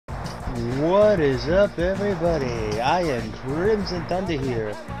What is up, everybody? I am Crimson Thunder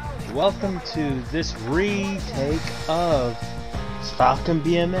here. Welcome to this retake of Falcon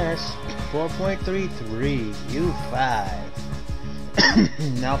BMS 4.33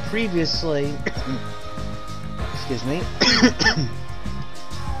 U5. Now, previously, excuse me,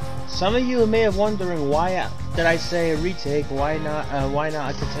 some of you may have wondering why did I say a retake? Why not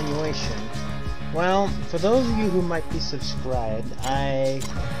a continuation? Well, for those of you who might be subscribed, I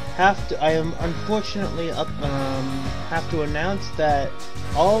am unfortunately have to announce that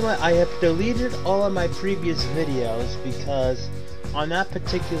I have deleted all of my previous videos because on that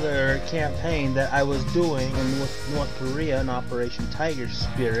particular campaign that I was doing in North Korea in Operation Tiger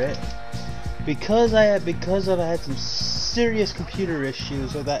Spirit, because I had some serious computer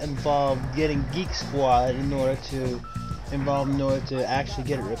issues that involved getting Geek Squad in order to actually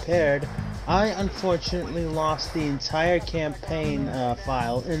get it repaired. I unfortunately lost the entire campaign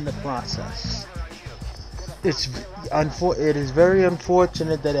file in the process. It is very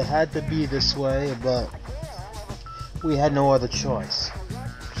unfortunate that it had to be this way, but we had no other choice.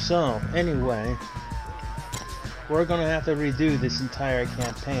 So, anyway, we're gonna have to redo this entire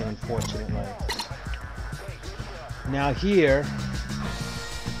campaign, unfortunately. Now here,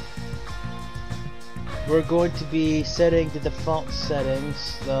 we're going to be setting the default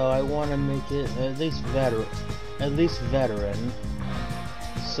settings, so I want to make it at least veteran.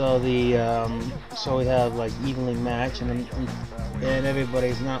 So we have like evenly matched, and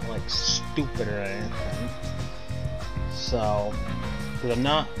everybody's not like stupid or anything. So, because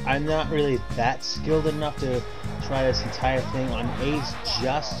I'm not really that skilled enough to try this entire thing on Ace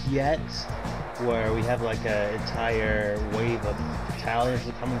just yet, where we have like an entire wave of battalions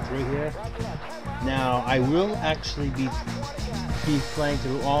coming through here. Now, I will actually be playing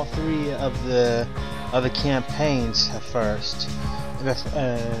through all three of the campaigns first,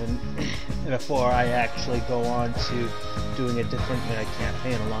 before I actually go on to doing a different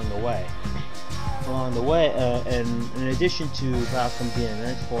campaign along the way. And in addition to Falcon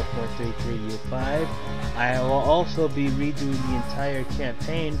BMS 4.33 U5, I will also be redoing the entire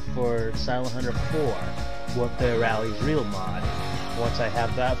campaign for Silent Hunter 4 with the Rally's Real mod, once I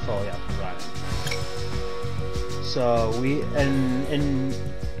have that fully up and running. So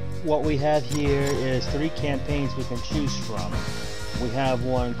what we have here is three campaigns we can choose from. We have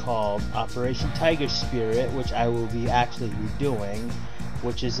one called Operation Tiger Spirit, which I will be actually redoing,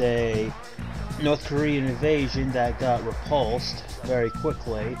 which is a North Korean invasion that got repulsed very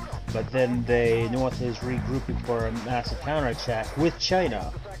quickly, but then the North is regrouping for a massive counterattack with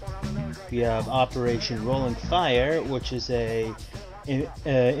China. We have Operation Rolling Fire, which is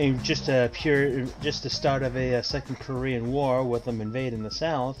just the start of a Second Korean War with them invading the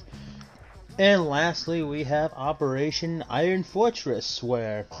South. And lastly, we have Operation Iron Fortress,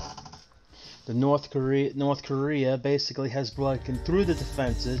 where the North Korea basically has broken through the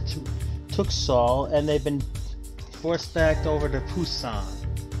defenses, took Seoul, and they've been forced back over to Busan.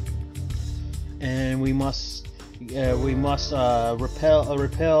 And we must repel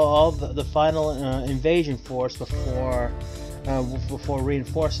all the final invasion force before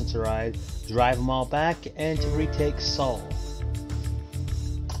reinforcements arrive, drive them all back, and to retake Seoul.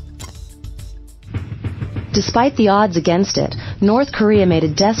 Despite the odds against it, North Korea made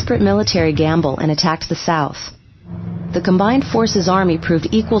a desperate military gamble and attacked the South. The combined forces army proved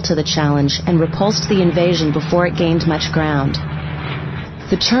equal to the challenge and repulsed the invasion before it gained much ground.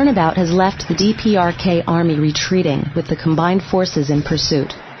 The turnabout has left the DPRK army retreating, with the combined forces in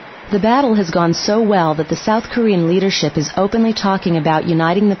pursuit. The battle has gone so well that the South Korean leadership is openly talking about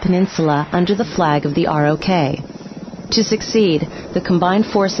uniting the peninsula under the flag of the ROK. To succeed, the combined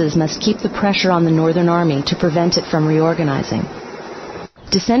forces must keep the pressure on the Northern Army to prevent it from reorganizing.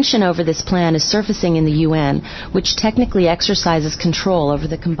 Dissension over this plan is surfacing in the UN, which technically exercises control over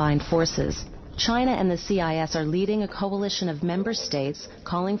the combined forces. China and the CIS are leading a coalition of member states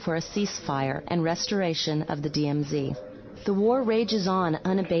calling for a ceasefire and restoration of the DMZ. The war rages on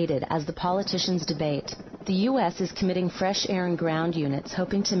unabated as the politicians debate. The U.S. is committing fresh air and ground units,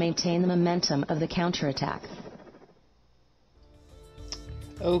 hoping to maintain the momentum of the counterattack.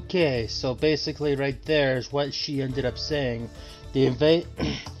 Okay, so basically right there is what she ended up saying. We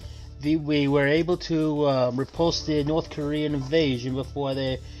were able to repulse the North Korean invasion before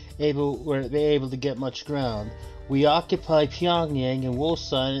they were able to get much ground. We occupied Pyongyang and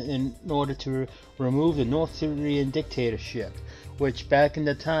Wolsan in order to remove the North Korean dictatorship, which back in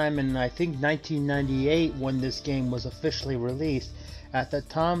the time in I think 1998 when this game was officially released, at that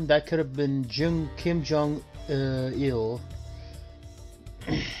time that could have been Kim Jong-il.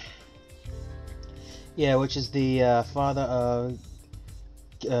 Yeah, which is the father of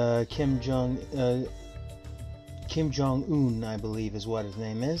Kim Jong-un, I believe is what his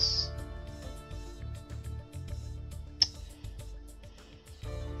name is.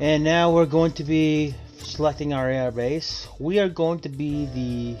 And now we're going to be selecting our airbase. We are going to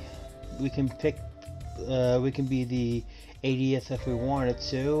be we can be the 80th if we wanted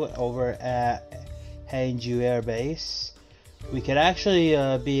to over at Hangzhou Air Base. We could actually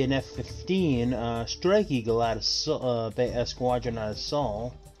be an F-15 Strike Eagle out of Squadron out of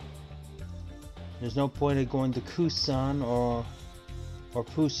Seoul. There's no point in going to Kusan or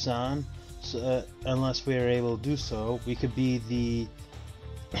Busan, unless we are able to do so. We could be the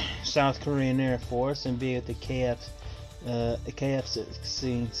South Korean Air Force and be at the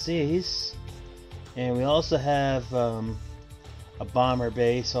KF-16Cs, and we also have a bomber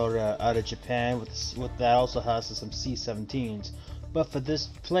base out of Japan with that also has some C-17s. But for this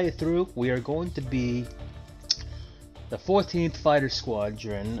playthrough, we are going to be the 14th Fighter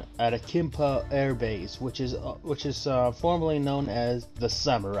Squadron at a Kimpo Air Base, which is formerly known as the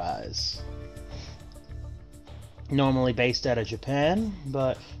Samurais. Normally based out of Japan,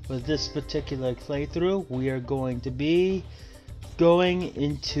 but with this particular playthrough, we are going to be going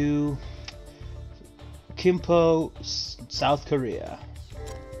into Kimpo, South Korea.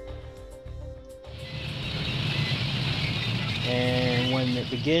 And when it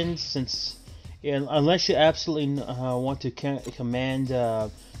begins, unless you absolutely want to command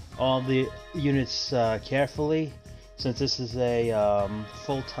all the units carefully, since this is a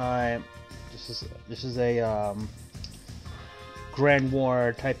full-time, this is a Grand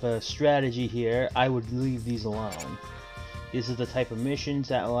War type of strategy here, I would leave these alone. These are the type of missions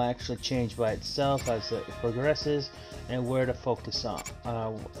that will actually change by itself as it progresses, and where to focus on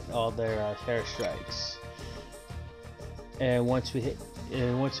all their terror strikes. And once we hit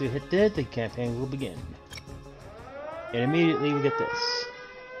there, the campaign will begin. And immediately we get this.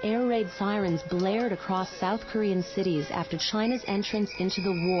 Air raid sirens blared across South Korean cities after China's entrance into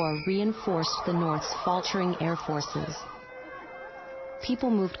the war reinforced the North's faltering air forces.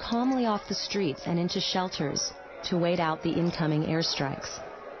 People moved calmly off the streets and into shelters to wait out the incoming airstrikes.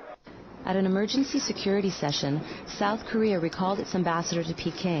 At an emergency security session, South Korea recalled its ambassador to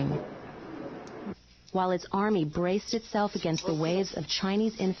Peking, while its army braced itself against the waves of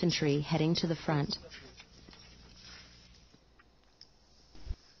Chinese infantry heading to the front.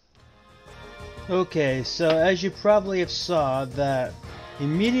 Okay, so as you probably have saw that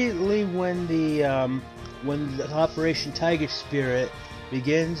immediately when the Operation Tiger Spirit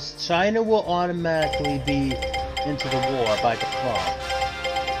begins, China will automatically be into the war by default.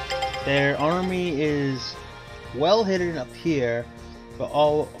 Their army is well hidden up here, but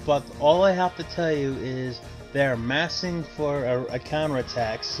all I have to tell you is they're massing for a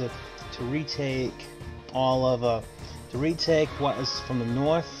counterattack to retake what is from the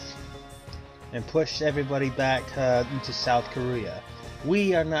north and push everybody back into South Korea.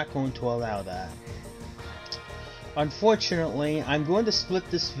 We are not going to allow that. Unfortunately, I'm going to split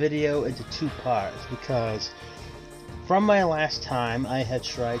this video into two parts because from my last time I had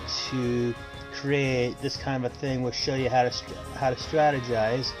tried to create this kind of a thing which show you how to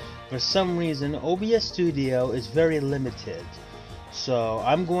strategize. For some reason, OBS Studio is very limited, so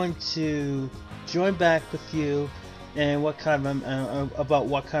I'm going to join back with you and about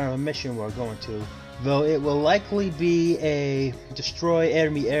what kind of a mission we're going to. Though it will likely be a destroy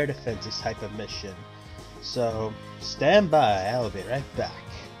enemy air defenses type of mission. So stand by, I'll be right back.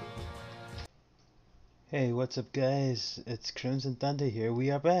 Hey, what's up guys? It's Crimson Thunder here.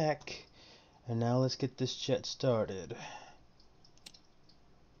 We are back. And now let's get this jet started.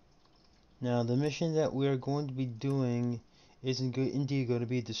 Now the mission that we're going to be doing is indeed going to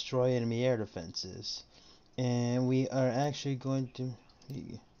be destroy enemy air defenses. And we are actually going to...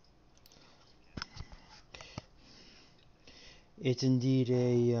 It's indeed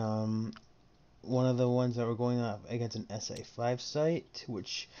a one of the ones that we're going up against an SA5 site,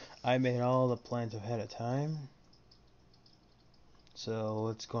 which I made all the plans ahead of time. So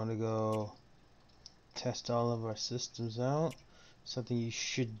let's going to go test all of our systems out. Something you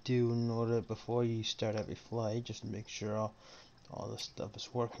should do in order before you start every flight, just to make sure all this stuff is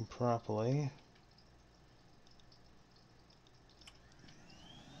working properly.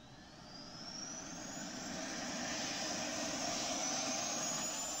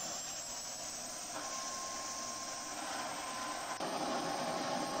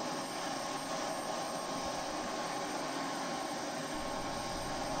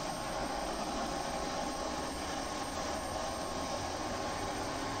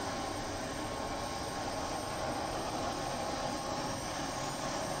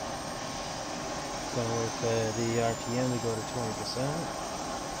 So with the RPM we go to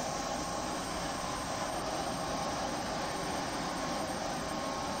 20%.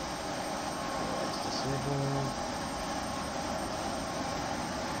 swivel.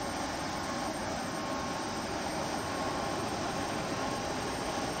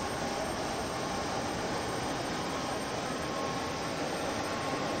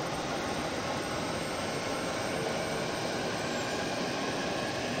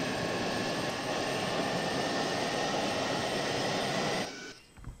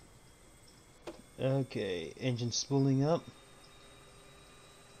 Okay, engine spooling up.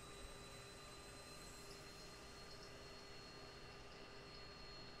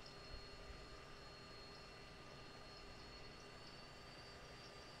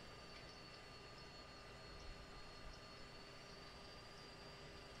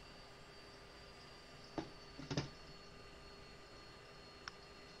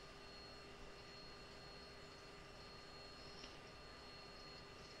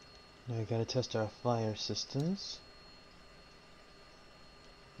 Now we gotta test our fire systems.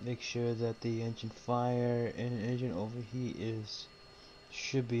 Make sure that the engine fire and engine overheat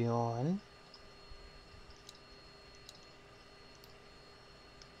should be on.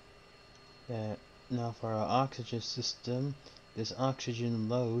 Now for our oxygen system, this oxygen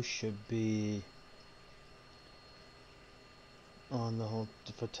low should be on the hold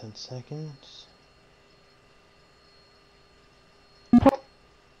for 10 seconds.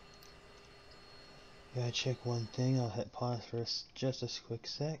 Gotta check one thing. I'll hit pause for just a quick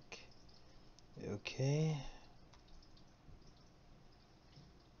sec. Okay.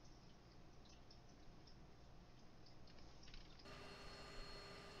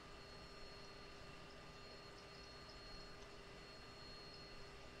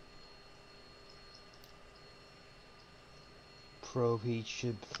 Probe heat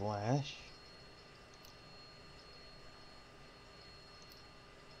should flash.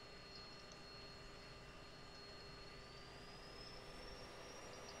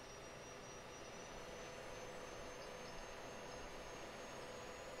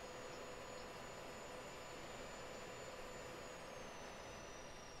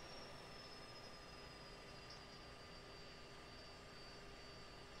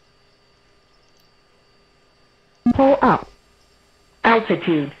 Pull up.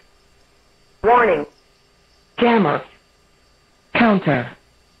 Altitude. Warning. Jammer. Counter.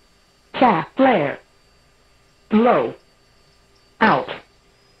 Shaft flare. Low. Out.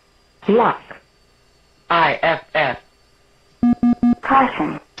 Lock. IFF.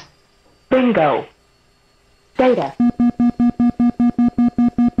 Caution. Bingo. Data.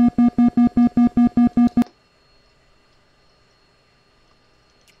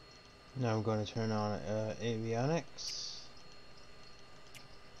 Now I'm going to turn on avionics.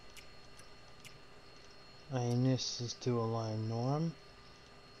 Ionis is to align norm.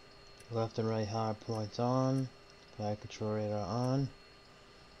 Left and right hard points on. Flight control radar on.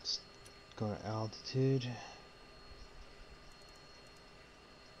 Let's go to altitude.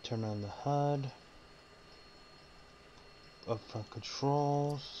 Turn on the HUD. Upfront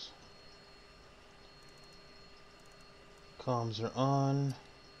controls. Comms are on.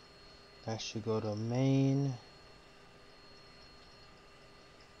 That should go to main.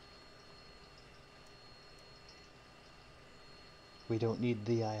 We don't need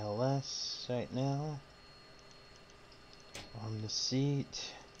the ILS right now. On the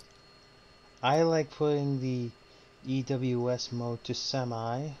seat. I like putting the EWS mode to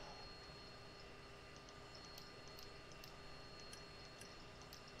semi.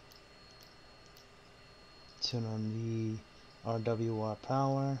 Turn on the RWR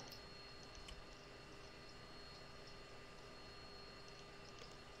power.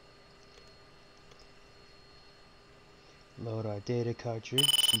 Load our data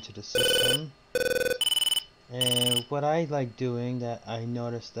cartridge into the system. And what I like doing, that I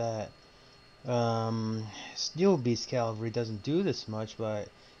noticed that Steel Beast Cavalry doesn't do this much, but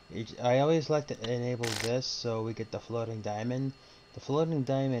I always like to enable this so we get the floating diamond. The floating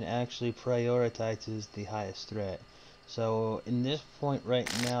diamond actually prioritizes the highest threat. So in this point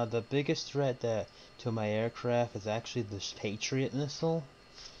right now, the biggest threat to my aircraft is actually this Patriot missile.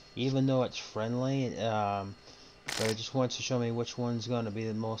 Even though it's friendly, but it just wants to show me which one's going to be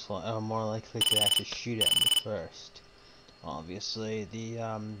the most more likely to actually shoot at me first. Obviously,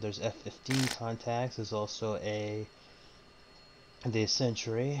 there's F-15 contacts. There's also the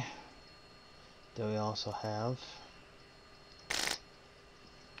Century that we also have.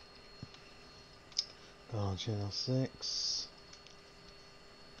 Go on channel 6.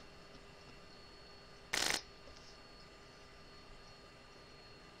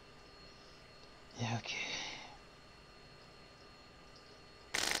 Yeah, okay.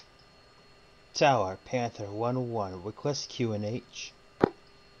 Tower, Panther 101, request QNH.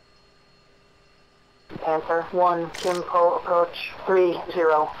 Panther 1, Kimpo approach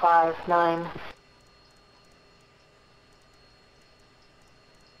 3059.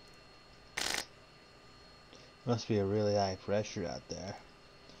 Must be a really high pressure out there.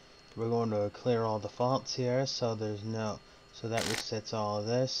 We're going to clear all the faults here, so there's no, so that resets all of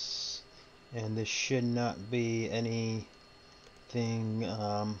this, and there should not be anything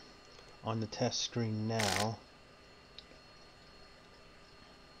on the test screen now.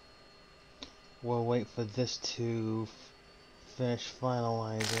 We'll wait for this to finish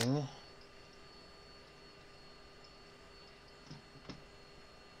finalizing.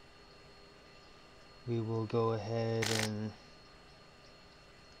 We will go ahead and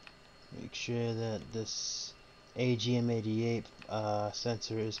make sure that this AGM-88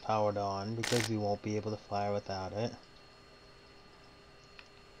 sensor is powered on, because we won't be able to fire without it.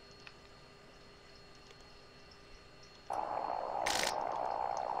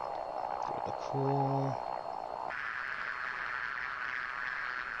 Get the cool.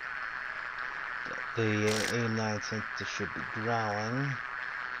 The A9 sensor should be growling.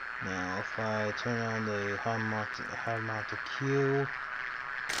 Now, if I turn on the hard mounted Q,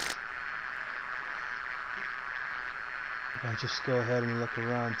 if I just go ahead and look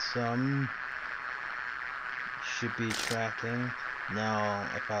around some, should be tracking. Now,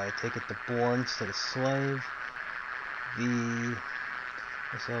 if I take it to bore instead of slave,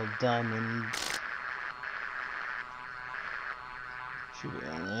 this little diamond should be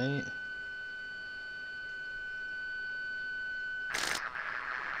alright.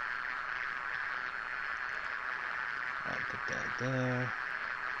 There.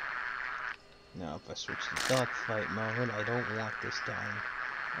 Now if I switch to dogfight mode, I don't want this down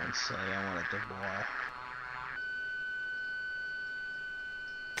on site, I want it to bore.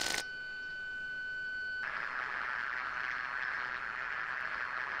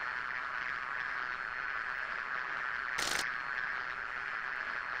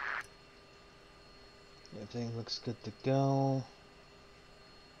 Everything looks good to go.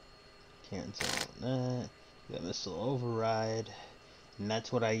 Cancel on that. The missile override, and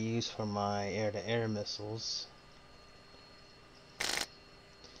that's what I use for my air-to-air missiles.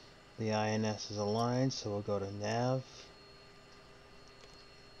 The INS is aligned, so we'll go to nav.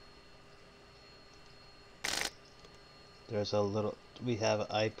 There's a little,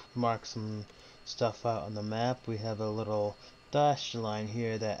 I marked some stuff out on the map. We have a little dashed line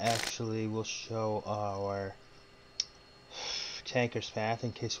here that actually will show our tanker's path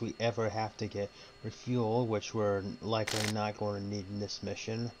in case we ever have to get refuel, which we're likely not going to need in this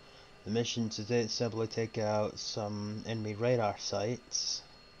mission. The mission today is simply take out some enemy radar sites.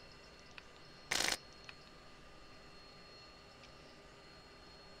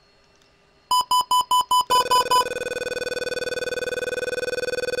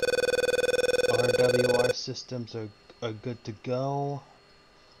 RWR systems are good to go.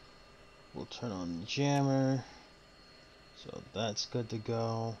 We'll turn on the jammer. So that's good to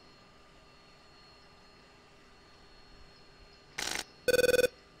go.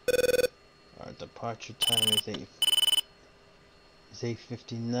 Our departure time is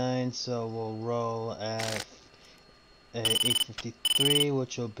 8:59, so we'll roll at 8:53,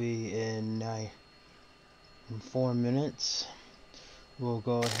 which will be in 4 minutes. We'll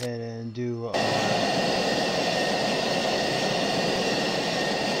go ahead and do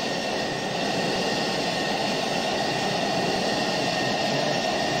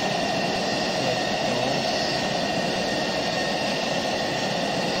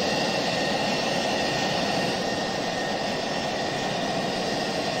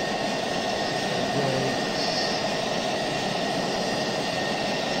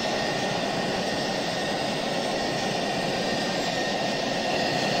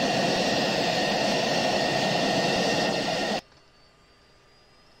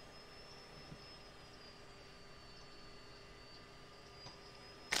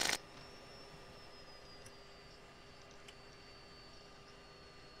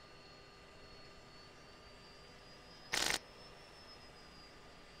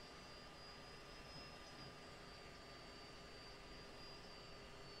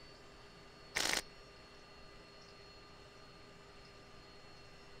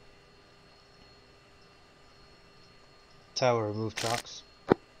tower remove chocks.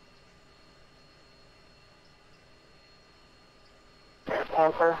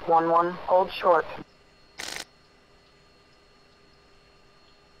 Panther 1-1, hold short.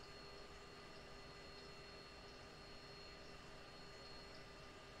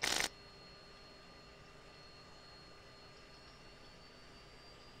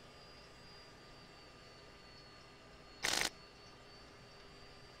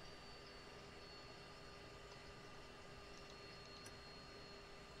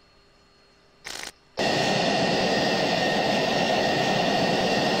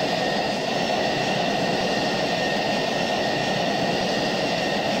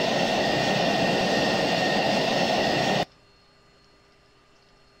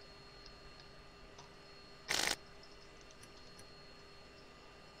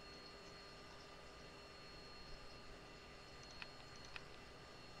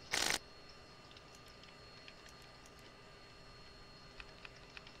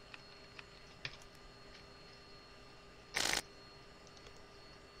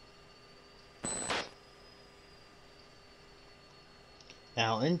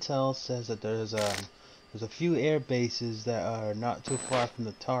 Now, intel says that there's a few air bases that are not too far from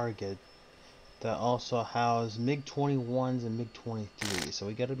the target that also house MiG-21s and MiG-23, so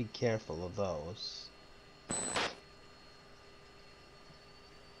we got to be careful of those.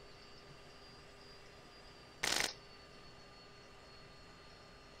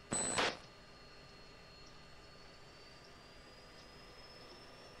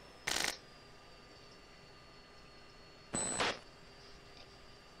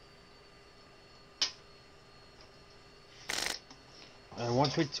 And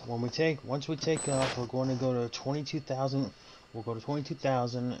once we take off, we're going to go to 22,000. We'll go to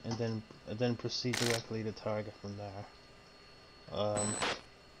 22,000 and then proceed directly to target from there.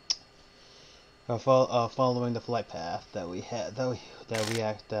 Following the flight path that we had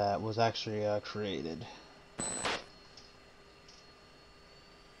that was actually created.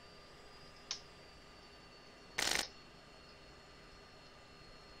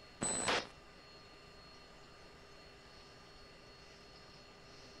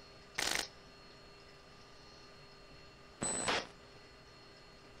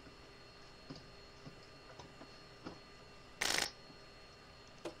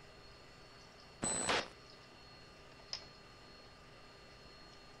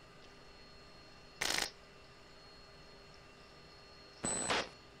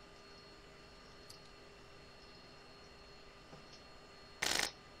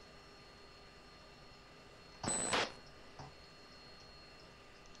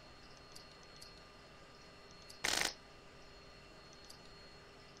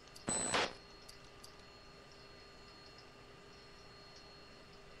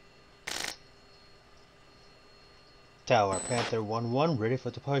 Tower, Panther 1-1, ready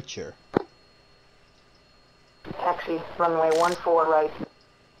for departure. Taxi, runway 14 right.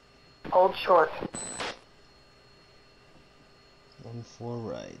 Hold short. 14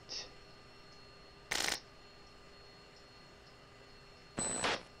 right.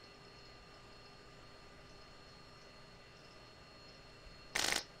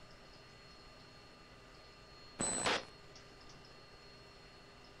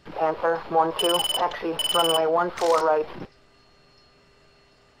 Panther 1-2, taxi, runway 14 right.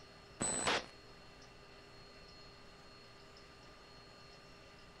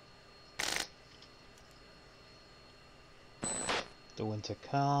 The winter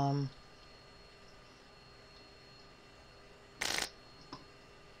calm.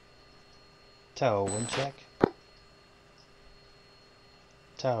 Tower, wind check.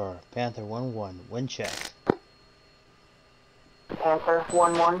 Tower, Panther 1-1, wind check. Panther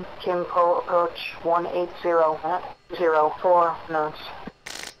 1-1, Kimpo approach 180 at 04 knots.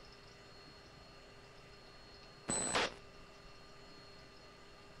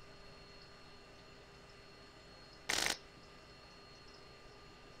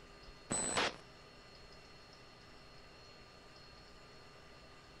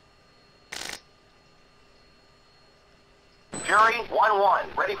 Fury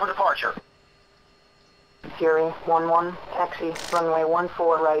 1-1, ready for departure. Fury 1-1, taxi, runway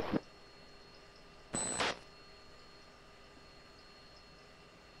 14 right.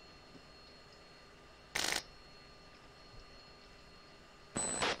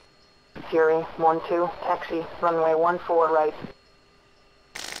 Fury 1-2, taxi, runway 14 right.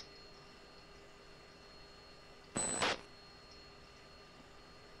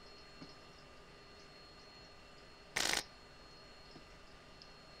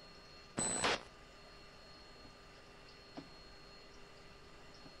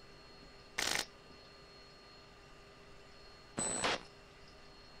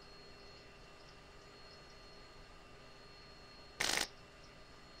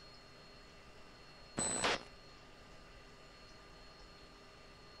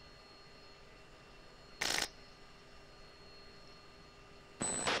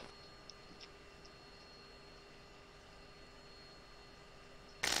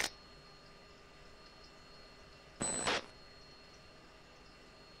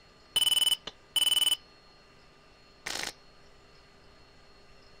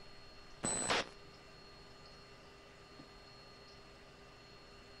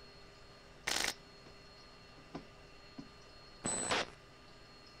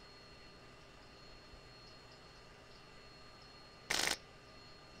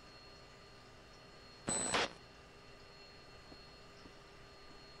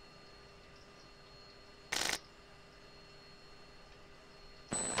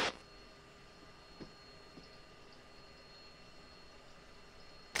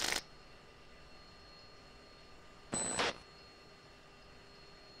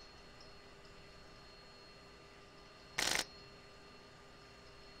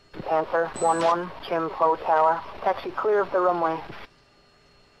 Panther 1-1, Kim Po Tower. Taxi clear of the runway.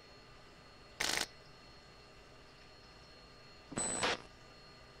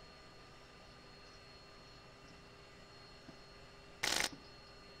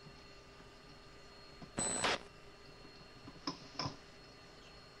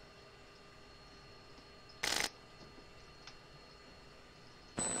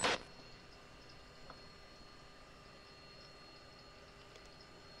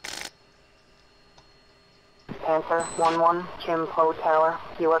 Panther 1-1, Kim Po Tower.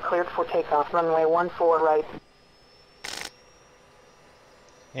 You are cleared for takeoff. Runway 14 right.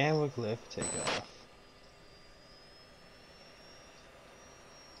 And we're clear for takeoff.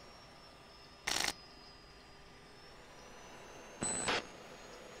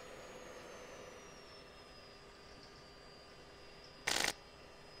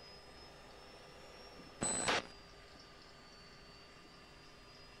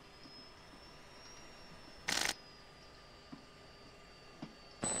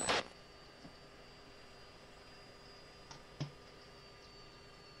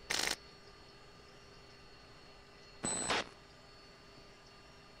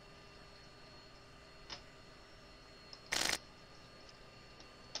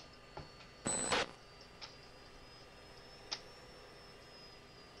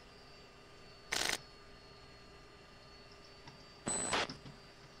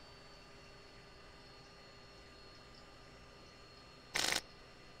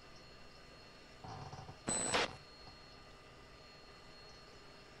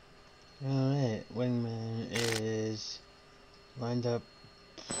 Alright, wingman is lined up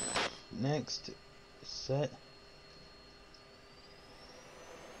next, set,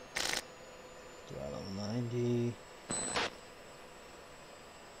 throttle 90,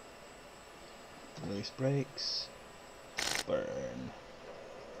 release brakes, burn.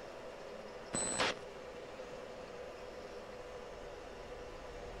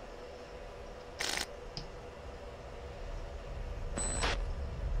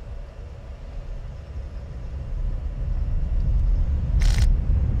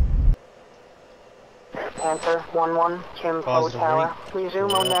 Panther 1-1, Kim Po Positive Tower. rate.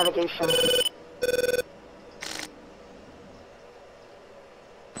 Resume on navigation.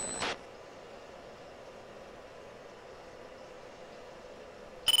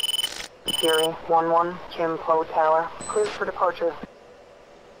 Fury 1-1, Kim Po Tower. Cleared for departure.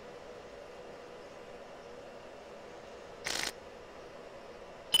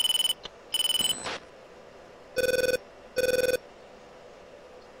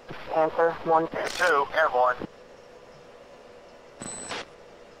 Panther 2, airborne.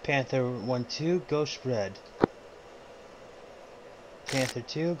 Panther 1-2, go spread. Panther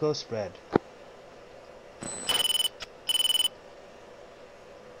 2, go spread.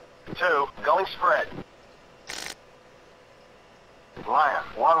 2, going spread. Lion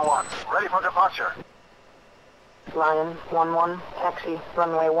 1-1, ready for departure. Lion 1-1, taxi,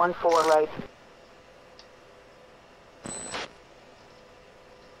 runway 14 right.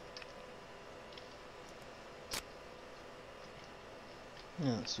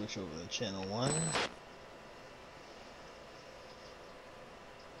 Now let's switch over to channel 1.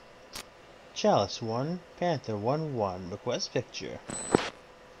 Chalice 1, Panther 1-1, request picture.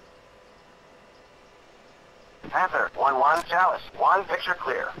 Panther 1-1, Chalice 1, picture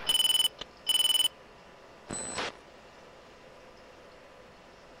clear.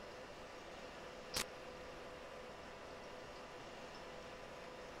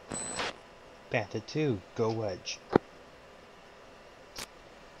 Panther 2, go wedge.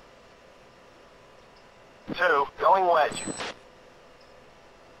 2, going wedge.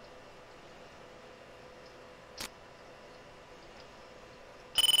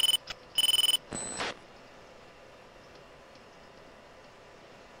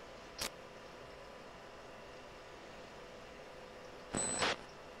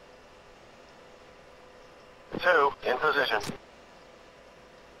 Two, in position.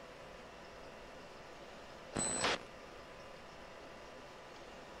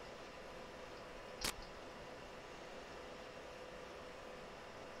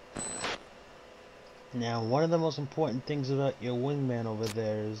 Now, one of the most important things about your wingman over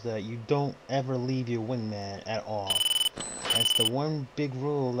there is that you don't ever leave your wingman at all. That's the one big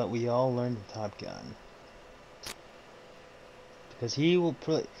rule that we all learned in Top Gun. Because he,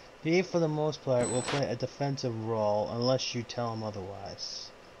 for the most part, will play a defensive role unless you tell him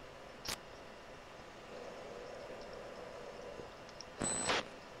otherwise.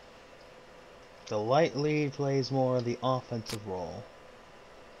 The light lead plays more of the offensive role.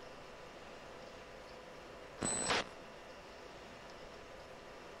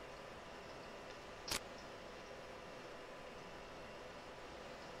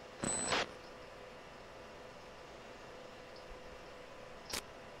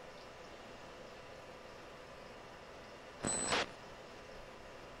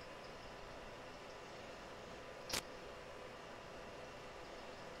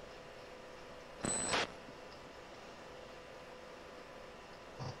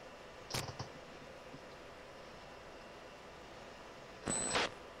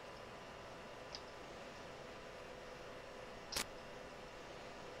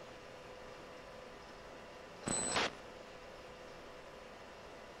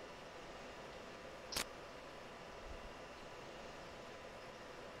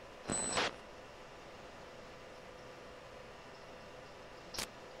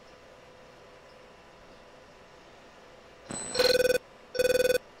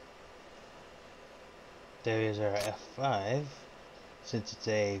 There's our F5. Since it's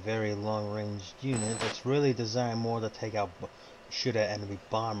a very long-ranged unit, that's really designed more to take out, shoot at enemy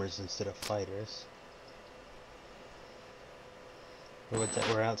bombers instead of fighters. We're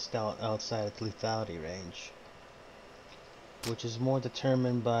outside its lethality range, which is more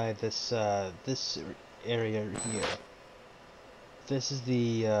determined by this this area here. This is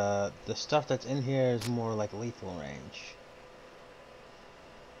the stuff that's in here is more like lethal range.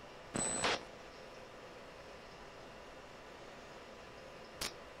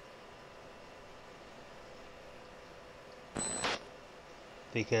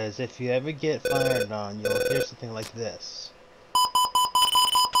 Because if you ever get fired on, you'll hear something like this,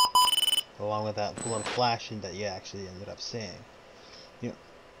 along with that little flashing that you actually ended up seeing. You know,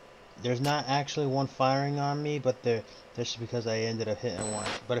 there's not actually one firing on me, but that's just because I ended up hitting one.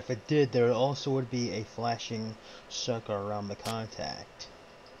 But if it did, there also would be a flashing circle around the contact,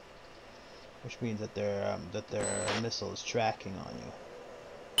 which means that their missile is tracking on you.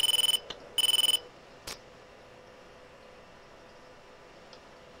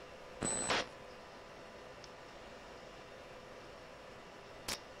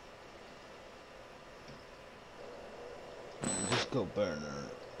 Go burner.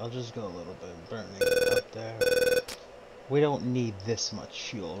 I'll just go a little bit burning it up there. We don't need this much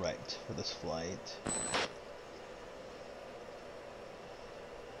fuel right for this flight.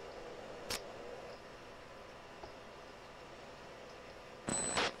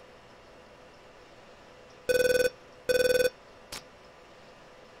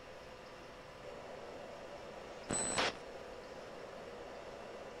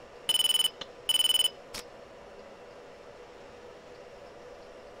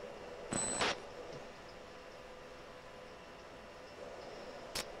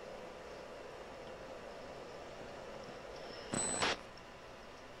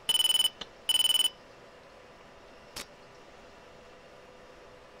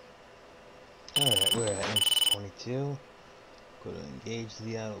 Alright, we're at inch 22. Go to engage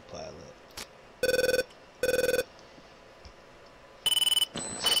the autopilot.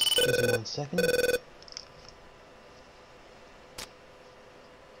 Excuse me 1 second.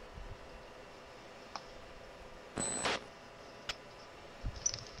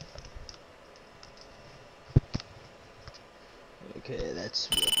 Okay, that's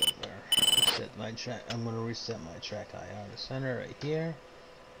over. Reset my track. I'm gonna reset my track IR to center right here.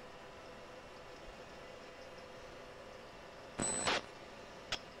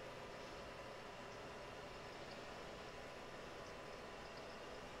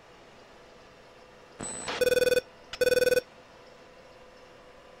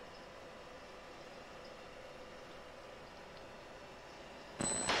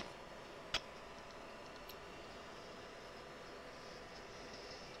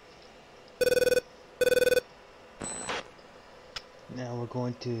 Now we're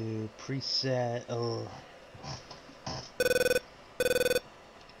going to preset our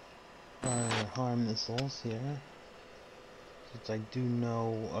harm missiles here, since I do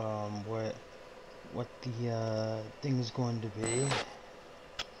know what the thing is going to be.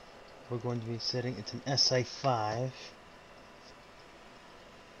 We're going to be setting it's an SA5.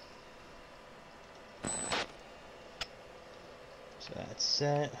 So that's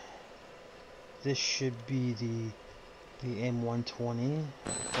set. This should be the M120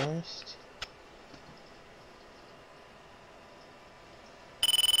 first.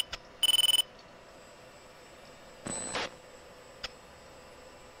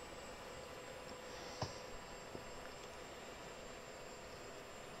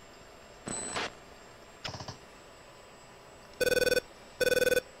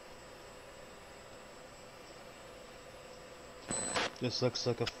 This looks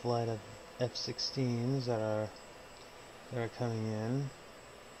like a flight of F-16s that are coming in.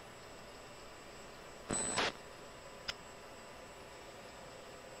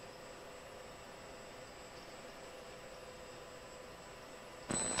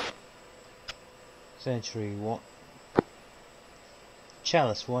 Century 1,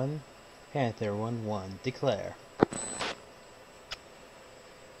 Chalice 1, Panther 1-1, declare.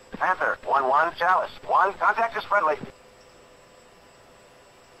 Panther 1-1, Chalice 1, contact is friendly.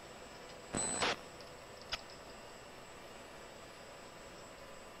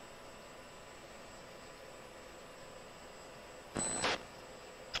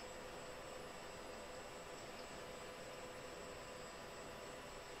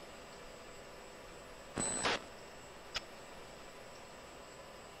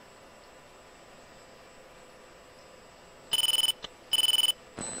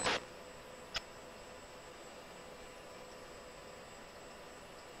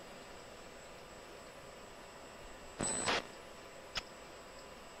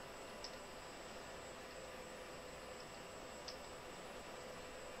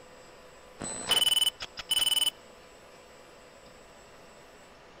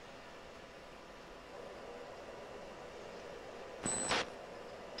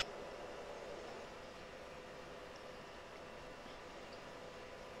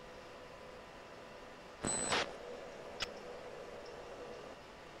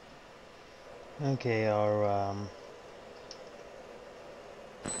 Okay,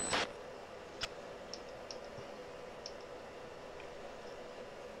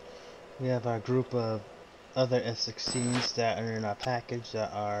 we have our group of other S-16s that are in our package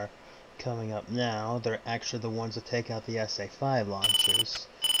that are coming up now. They're actually the ones that take out the SA5 launchers.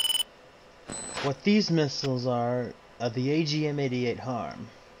 What these missiles are the AGM-88 Harm.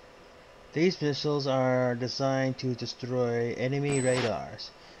 These missiles are designed to destroy enemy radars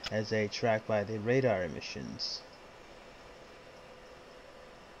as they track by the radar emissions.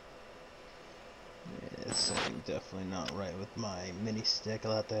 Yeah, something definitely not right with my mini stick.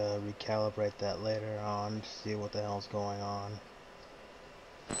 I'll have to recalibrate that later on to see what the hell's going on.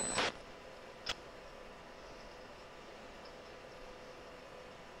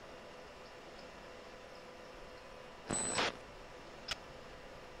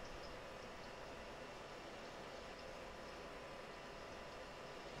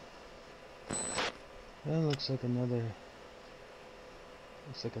 That looks like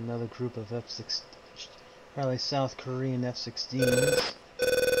another group of F-16, probably South Korean F-16s.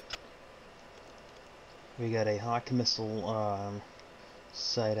 We got a Hawk missile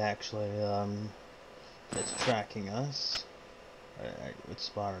site actually that's tracking us. It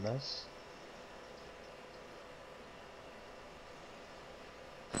spotted us.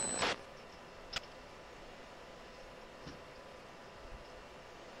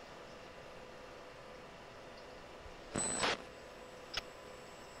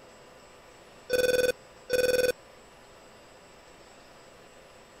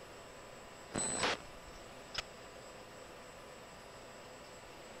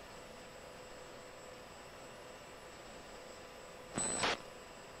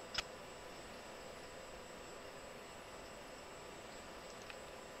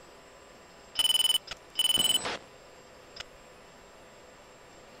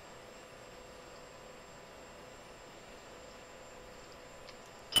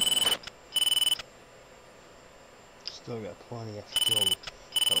 Still got plenty of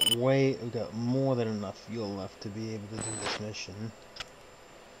fuel. We got more than enough fuel left to be able to do this mission.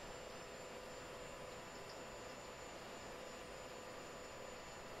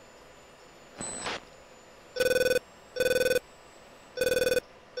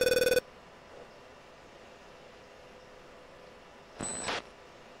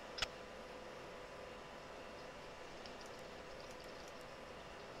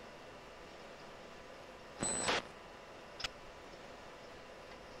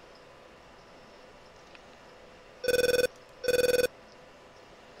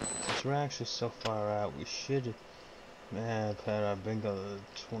 We're actually so far out, we should have had our bingo to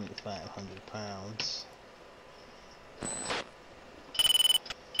 2,500 pounds.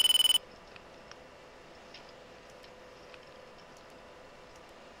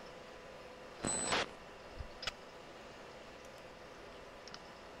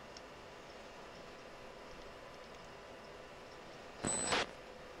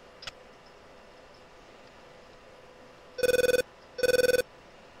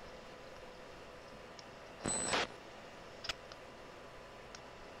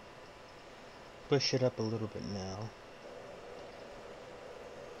 Push it up a little bit now.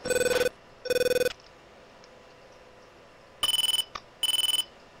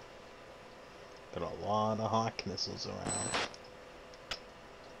 Got a lot of Hawk missiles around.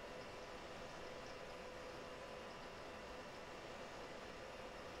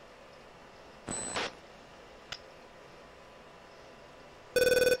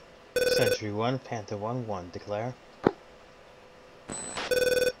 Sentry 1, Panther 1-1, declare.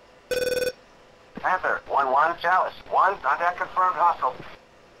 Panther, 1-1, Chalice. 1, contact confirmed, hostile.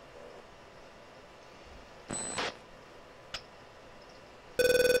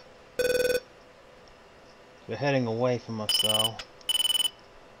 They're heading away from us though.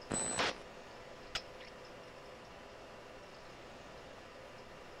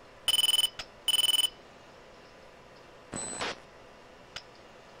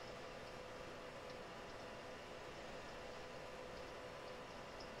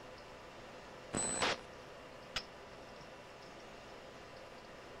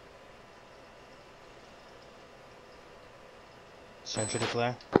 Sentry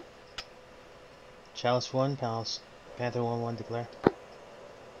declare. Chalice 1, Panther 1-1 declare.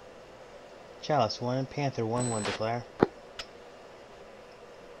 Chalice 1, Panther 1-1 declare.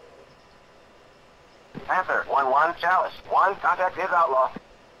 Panther, 1-1, Chalice. 1, contact is outlaw.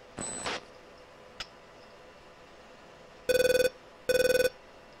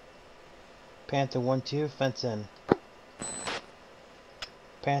 Panther 1-2, fence in.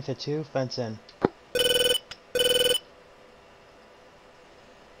 Panther 2, fence in.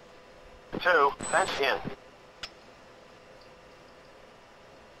 2, fence in.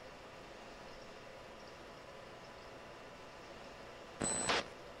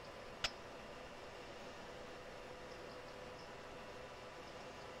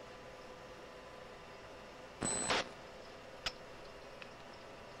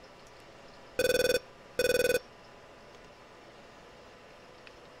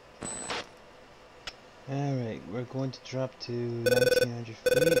 Alright, we're going to drop to 1900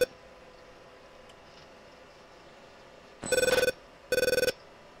 feet.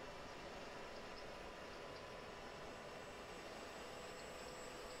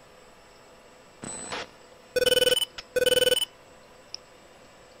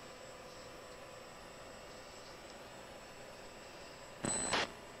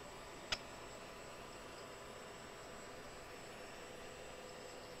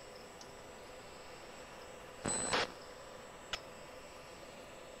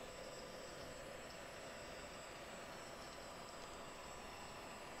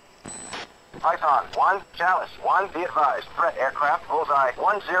 Python 1, Chalice 1, be advised. Threat aircraft, bullseye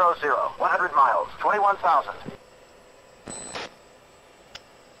 100, 100 miles, 21,000.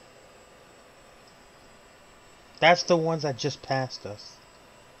 That's the ones that just passed us.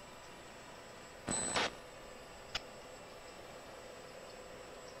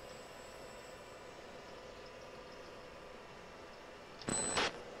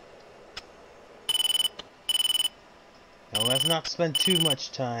 Now let's not spend too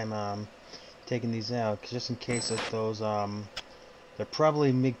much time taking these out, just in case of those they're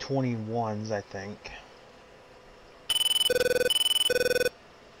probably MiG-21s, I think.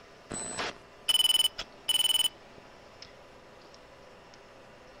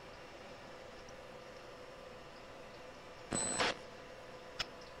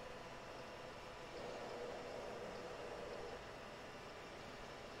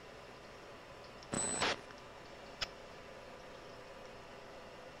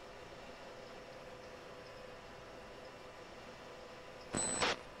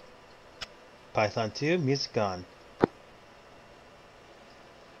 Python 2, music on.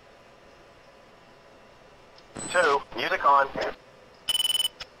 2, music on.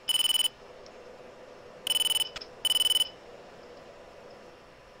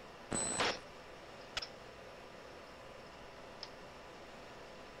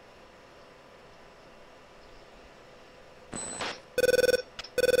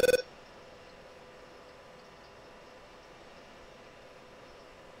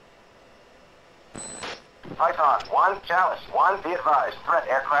 Python 1, Chalice 1, be advised. Threat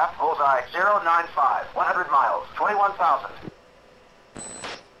aircraft, bullseye 095, 100 miles, 21,000.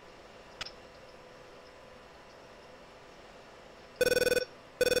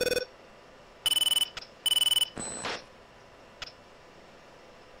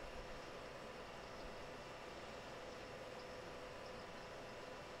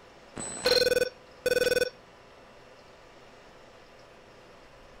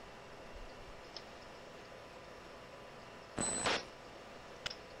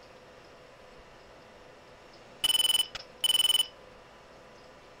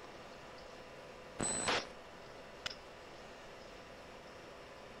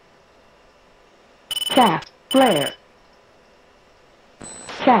 Chaff, flare.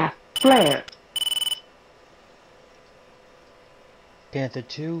 Chaff, flare. Panther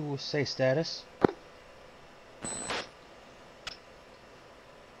 2, will say status.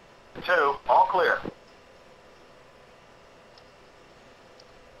 2, all clear.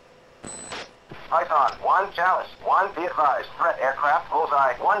 Python 1, Chalice 1, be advised. Threat aircraft,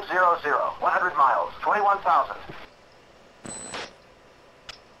 bullseye 100, 100 miles, 21,000.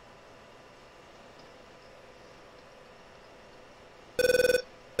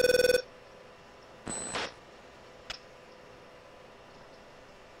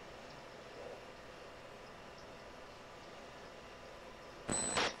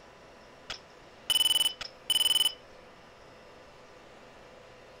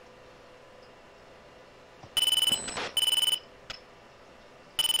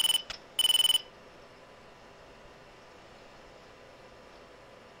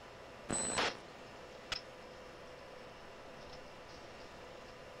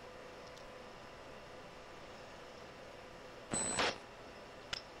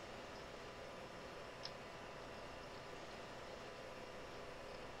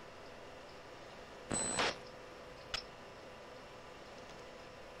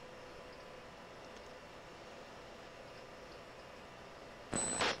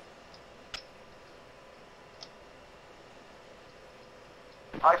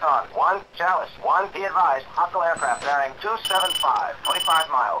 Python 1, Chalice 1, be advised, hostile aircraft bearing 275, 25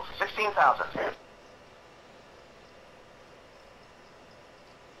 miles, 16,000.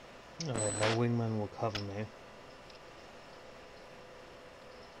 Alright, my wingman will cover me.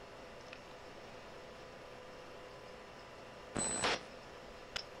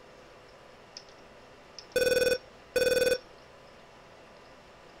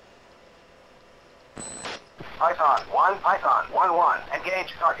 Python 1,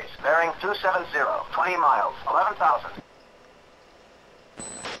 engage targets, bearing 270, 20 miles, 11,000.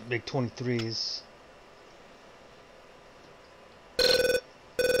 Big 23s.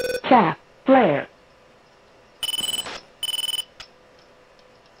 Chaff, flare.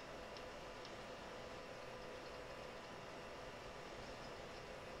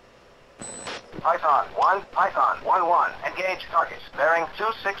 Python 1, engage targets, bearing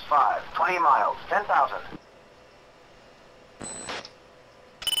 265, 20 miles, 10,000.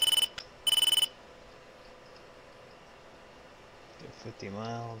 50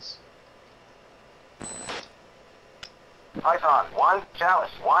 miles. Python 1,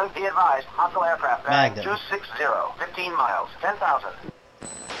 Chalice 1, be advised, hostile aircraft bearing Magnum. 260, 15 miles, 10,000.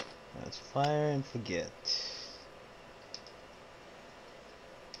 Let's fire and forget.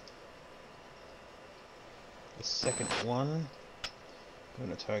 The second one, I'm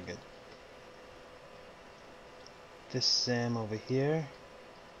gonna target this Sam over here.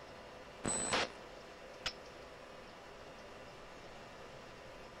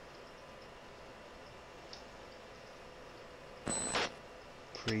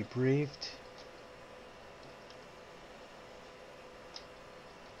 Pre-briefed.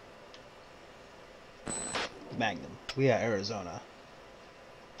 Magnum. We are Arizona.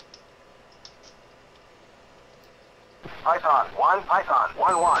 Python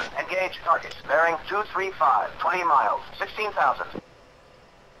 1, engage targets, bearing 235, 20 miles, 16,000.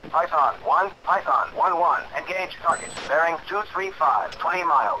 Python 1, engage targets, bearing 235, 20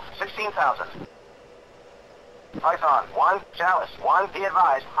 miles, 16,000. Python 1, Chalice 1, be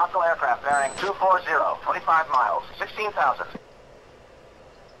advised, hostile aircraft bearing 240, 25 miles, 16,000.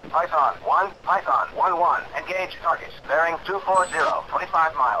 Python 1, engage targets, bearing 240,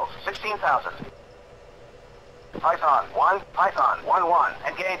 25 miles, 16,000. Python 1,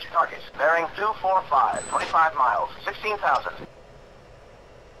 engage targets, bearing 245, 25 miles, 16,000.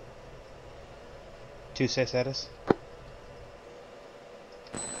 2 say status.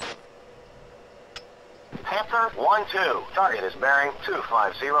 Panther 1-2, target is bearing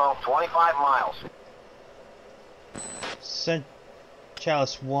 250, 25 miles. Send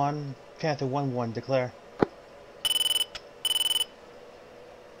Chalice 1, Panther 1-1, declare.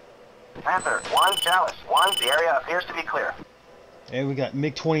 Panther 1, Chalice 1, the area appears to be clear. Hey, we got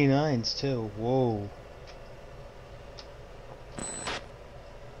MiG-29s too. Whoa.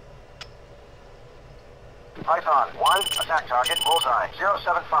 Python 1, attack target, bullseye,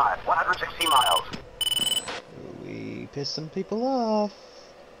 075, 160 miles. We pissed some people off.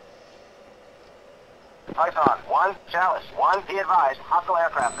 Python 1, Chalice 1, be advised, hostile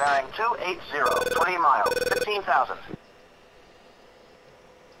aircraft bearing 280, 20 miles, 15,000.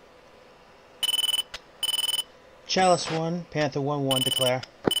 Chalice 1, Panther 1-1, declare.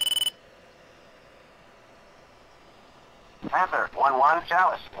 Panther 1,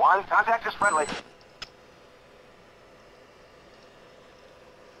 Chalice 1, contact is friendly.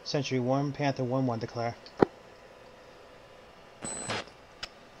 Sentry 1, Panther 1-1, declare.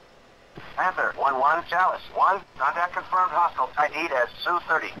 Panther 1, Chalice 1, contact confirmed hostile, ID as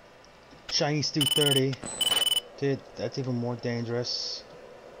Sioux-30. Chinese Sioux-30. Dude, that's even more dangerous.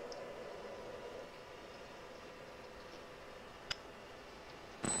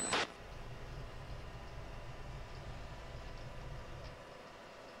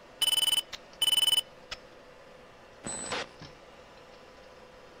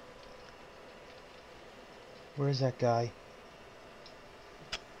 Where's that guy?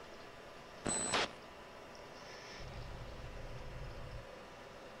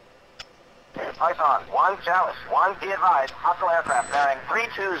 Python 1, Chalice 1, be advised, hostile aircraft bearing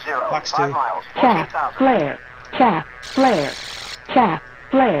 320, Fox 5 2. miles, Chaff, 14,000. flare. Chaff, flare. Chaff,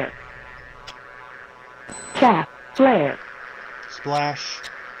 flare. Chaff, flare. Splash.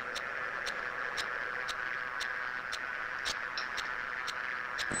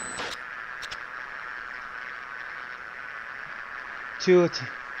 Two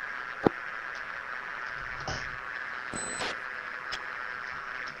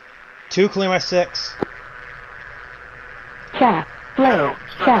clear my 6. Chaff, flare.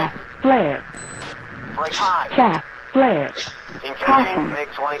 Chaff, flare. Break 5. Chaff, flare. Engaging, Falcon.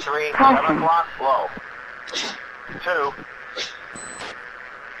 MiG-23, 7 Falcon. o'clock, low. 2.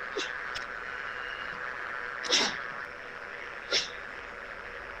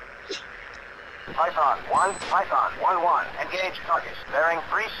 Python 1, Python 1-1. Engage target. Bearing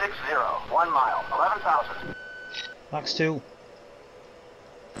 360, 1 mile, 11,000. Box 2.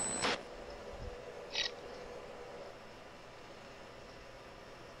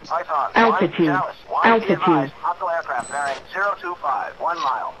 Python Altitude. 1, Chalice 1, Altitude. be advised, hostile aircraft bearing 025, 1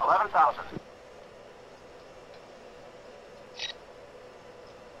 mile, 11,000.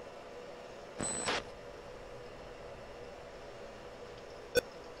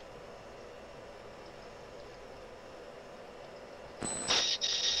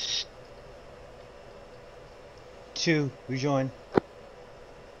 Two, rejoin.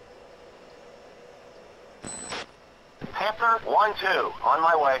 Panther 1-2, on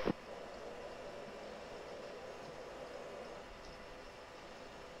my way.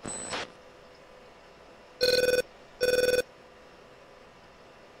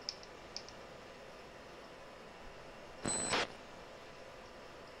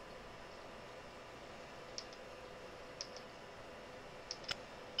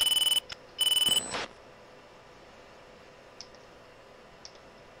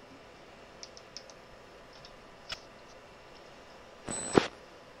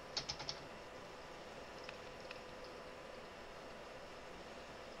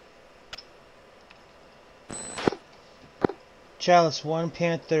 Chalice 1,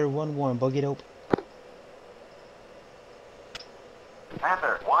 Panther 1-1, buggy dope.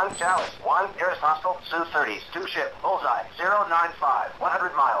 Panther 1, Chalice 1, nearest hostile, Su-30s, 2 ship, bullseye, 095,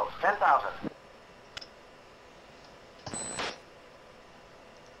 100 miles, 10,000.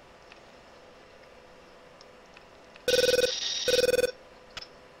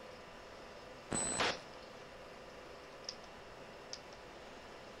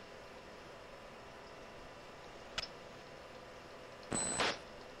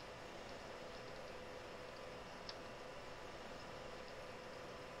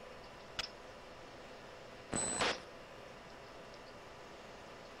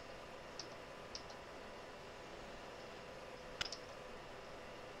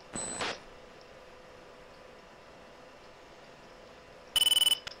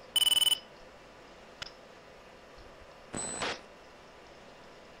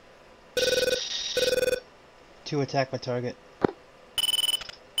 Two, attack my target.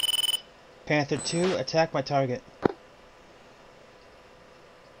 Panther 2, attack my target.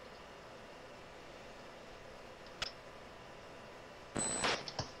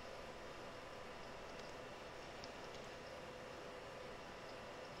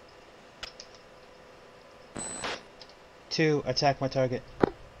 Two, attack my target.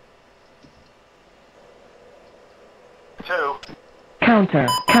 2. Counter.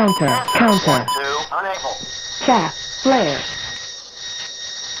 Counter. Counter. 2, unable. Chaff. Flare.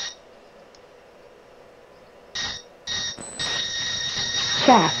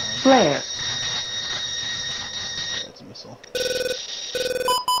 Chaff. Flare. That's a missile.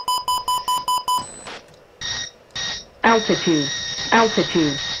 Altitude.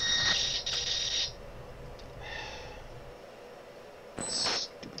 Altitude.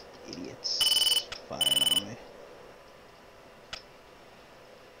 Stupid idiots firing on me.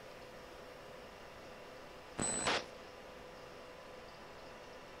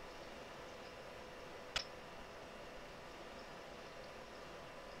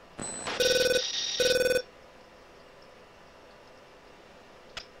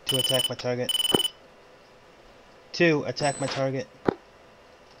 Two, attack my target. Two, attack my target.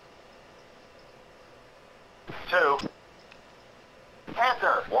 2.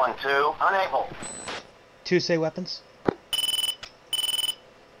 Panther 1-2, unable. Two, say weapons.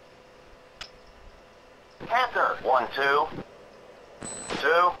 Panther 1-2.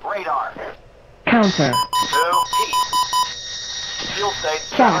 2, radar. Counter. 2, heat. Fuel state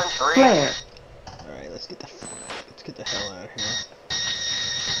Chaff. 7-3. Flare. Alright, let's get the hell out of here.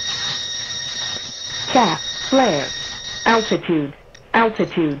 Chaff. Flare. Altitude.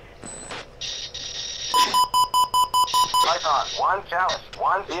 Altitude. Python 1, Chalice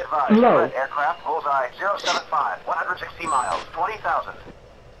 1, be advised. Low. Red aircraft, bullseye 075, 160 miles, 20,000.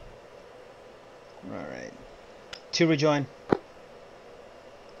 Alright. Two, rejoin.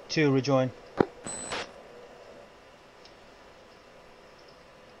 Two, rejoin.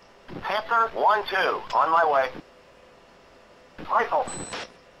 Panther 1-2, on my way. Rifle.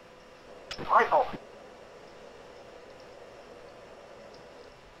 Rifle.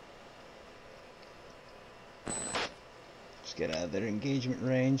 Just get out of their engagement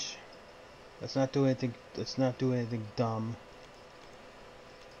range. Let's not do anything. Let's not do anything dumb.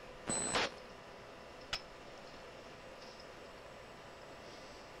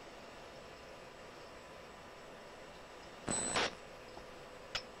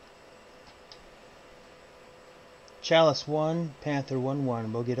 Chalice 1, Panther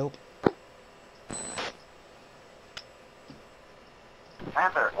 1-1. We'll get open.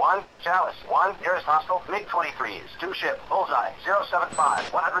 Panther 1, Chalice 1, nearest hostile, MiG-23s, 2 ship, bullseye,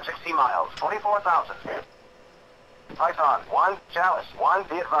 075, 160 miles, 24,000. Python 1, Chalice 1,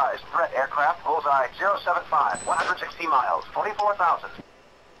 be advised, threat aircraft, bullseye, 075, 160 miles, 24,000.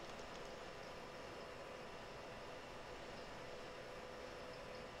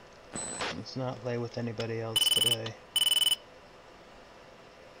 Let's not play with anybody else today.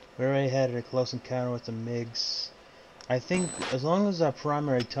 We already had a close encounter with the MiGs. I think as long as our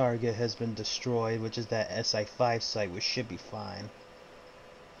primary target has been destroyed, which is that SA5 site, we should be fine.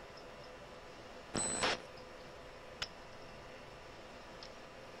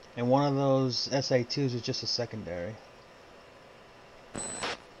 And one of those SA2s is just a secondary.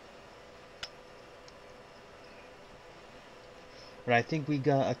 But I think we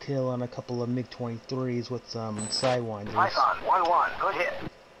got a kill on a couple of MiG-23s with some Sidewinders. Python 1-1, good hit.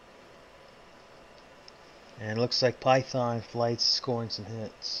 And it looks like Python flight's scoring some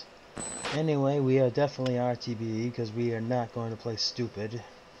hits. Anyway, we are definitely RTB because we are not going to play stupid.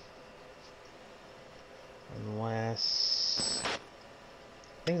 Unless...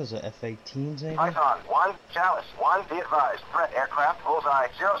 I think those are F-18s, maybe? Python 1, Chalice 1, be advised, threat aircraft, bullseye,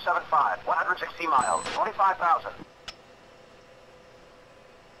 075, 160 miles, 25,000.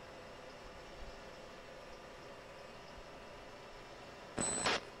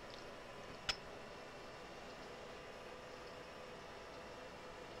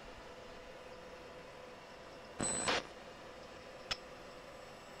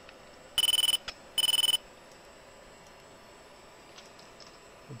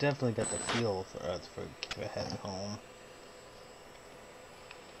 Definitely got the feel for us for heading home.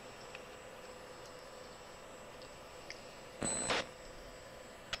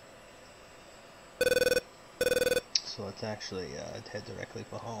 So let's actually head directly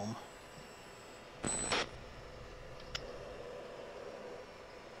for home.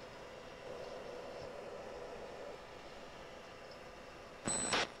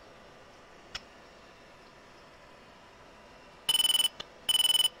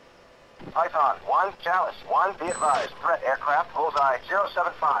 Python 1, Chalice 1, be advised, threat aircraft, bullseye,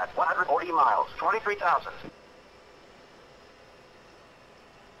 075, 140 miles, 23,000.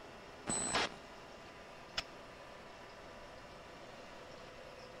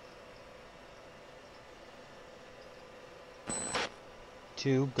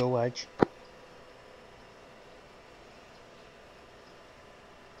 Two, go wedge.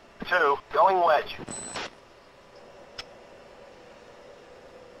 2, going wedge.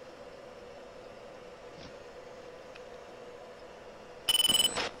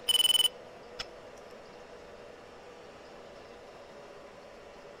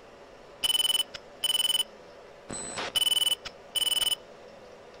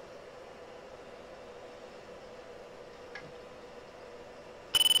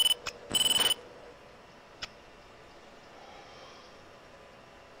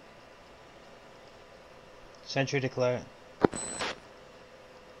 Sentry declared.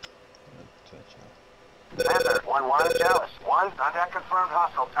 Panther 1-1, Chalice 1, contact confirmed,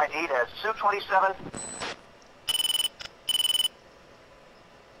 hostile, ID as Su-27.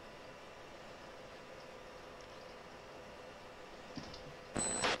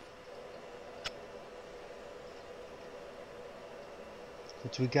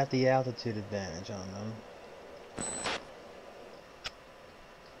 Which we got the altitude advantage on them.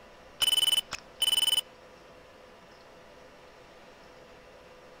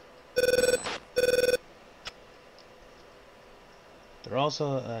 They're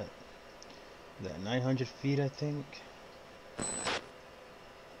also at 900 feet, I think.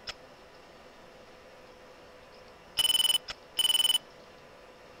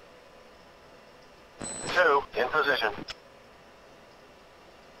 Two, in position.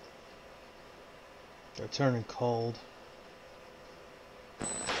 They're turning cold.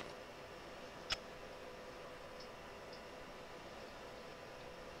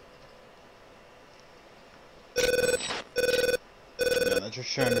 They're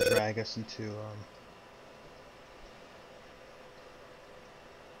just trying to drag us into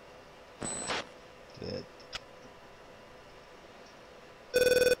the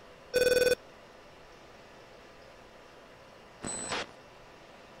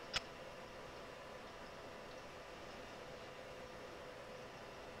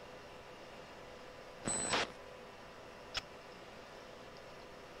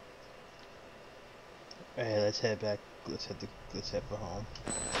Hey, let's head back. Let's head for home.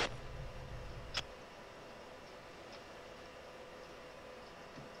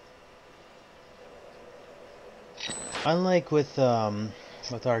 Unlike with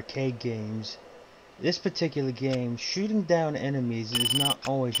arcade games, this particular game, shooting down enemies is not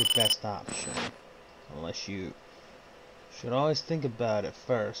always your best option. Unless you should always think about it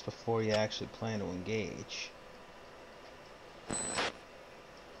first before you actually plan to engage.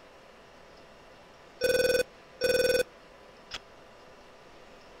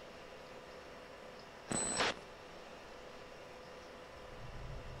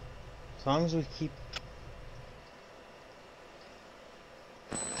 As long as we keep...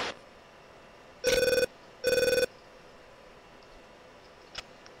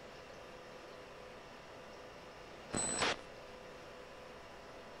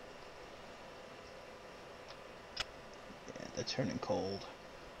 Yeah, they're turning cold.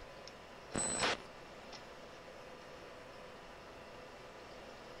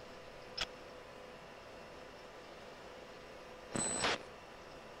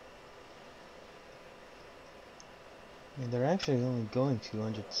 And they're actually only going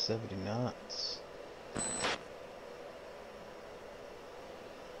 270 knots.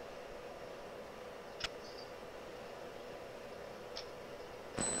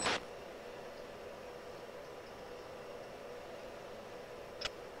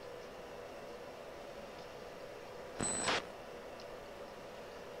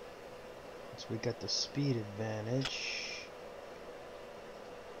 So we got the speed advantage.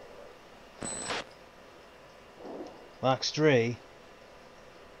 Box 3.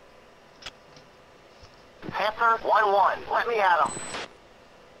 Panther 1-1. Let me at him.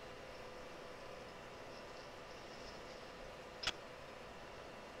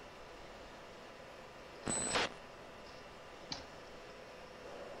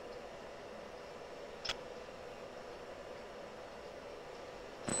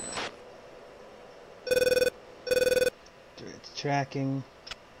 It's tracking.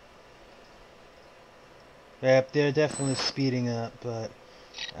 Yep, they're definitely speeding up, but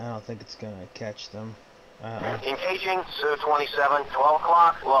I don't think it's gonna catch them. Engaging, Su-27, 12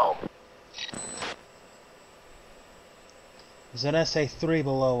 o'clock, low. There's an SA3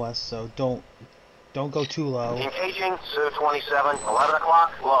 below us, so don't go too low. Engaging, Su-27, 11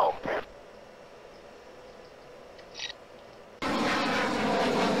 o'clock, low.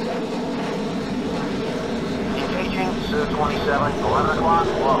 Engaging, Su-27, 11 o'clock,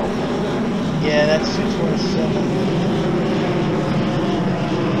 low. Yeah, that's 227.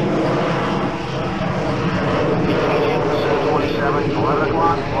 Engaging, Su-27, 11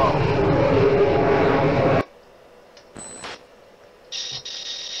 o'clock, low.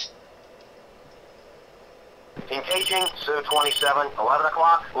 Engaging, Su-27, 11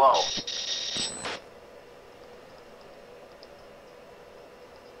 o'clock, low.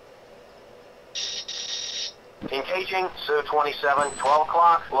 Engaging, Su-27, 12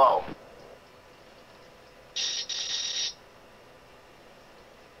 o'clock, low.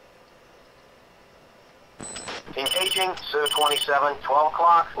 Engaging, Su-27, 12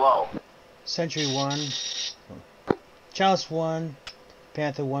 o'clock, low. Sentry 1. Chalice 1.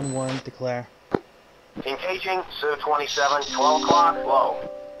 Panther 1-1, declare. Engaging, Su-27, 12 o'clock, low.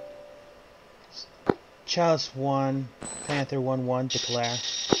 Chalice 1. Panther 1-1, declare.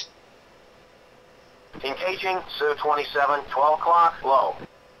 Engaging, Su-27, 12 o'clock, low.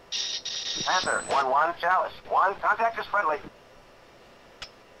 Panther 1-1, Chalice 1, contact is friendly.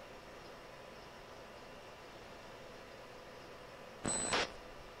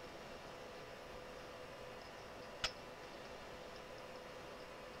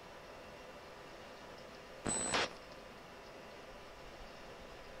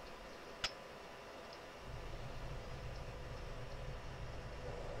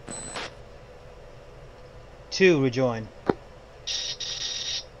 Two, rejoin.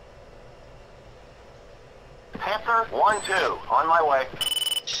 Panther 1-2, on my way.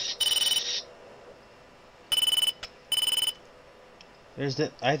 There's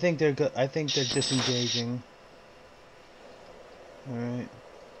the. I think they're good. I think they're disengaging. All right.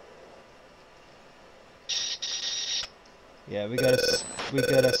 Yeah, we got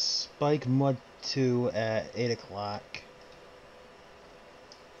a spike mud 2 at 8 o'clock.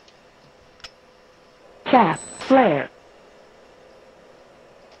 Chaff, flare.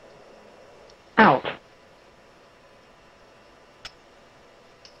 Out.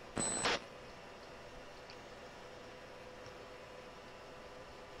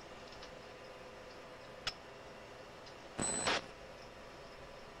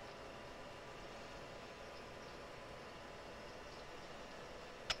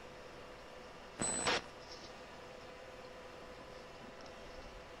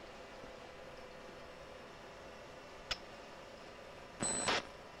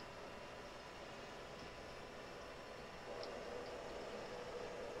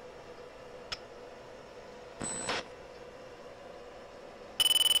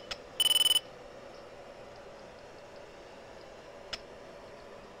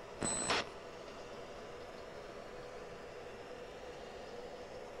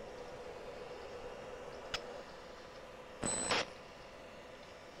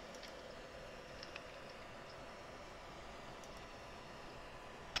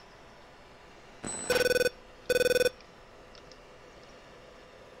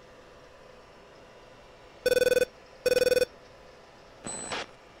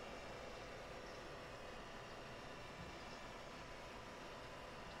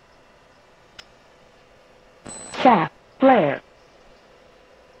 Chaff. Flare.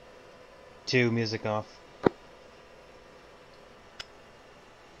 2, music off.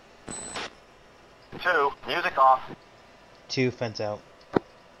 2, music off. 2, fence out.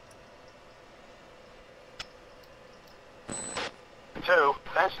 2,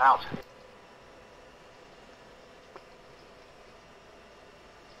 fence out.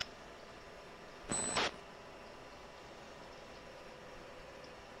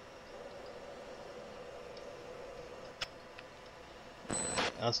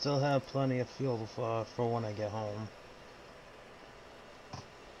 I'll still have plenty of fuel for when I get home.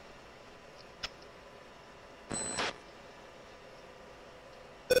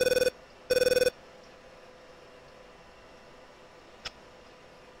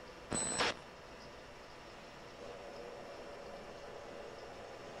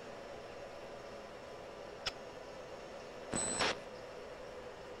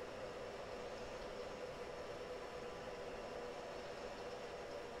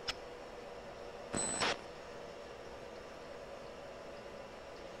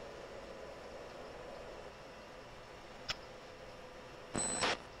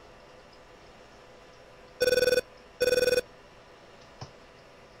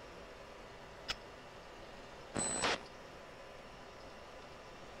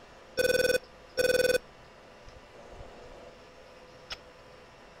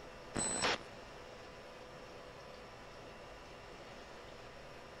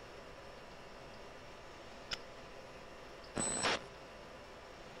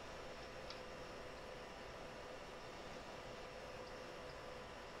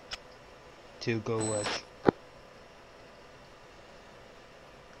 To go wedge.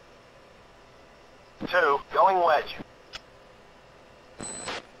 2, going wedge.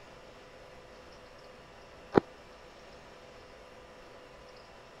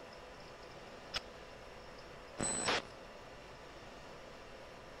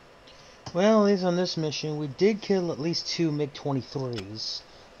 Well, at least on this mission, we did kill at least 2 MiG-23s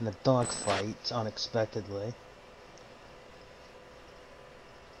in a dogfight, unexpectedly.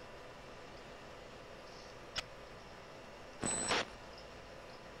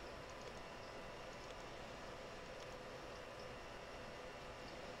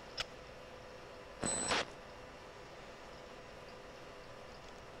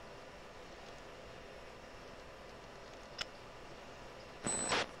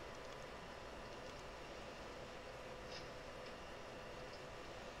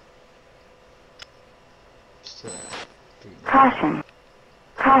 Caution.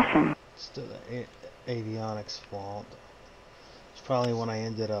 Caution. Still the avionics fault. It's probably when I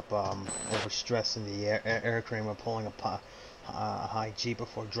ended up overstressing the aircraft and pulling a high G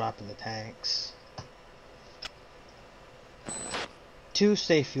before dropping the tanks. 2,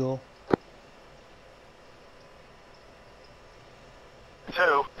 stay fuel.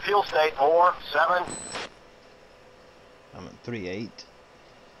 2, fuel state 4, 7. I'm at 3-8.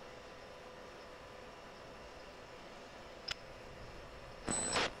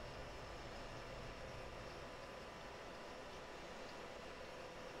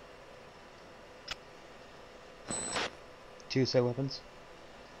 2, say weapons.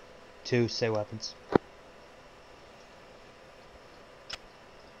 2, say weapons.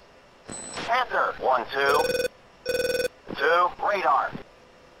 Panther 1, 2. 2, radar.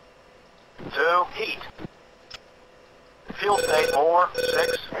 2, heat. Fuel state 4,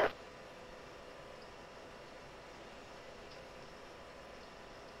 6.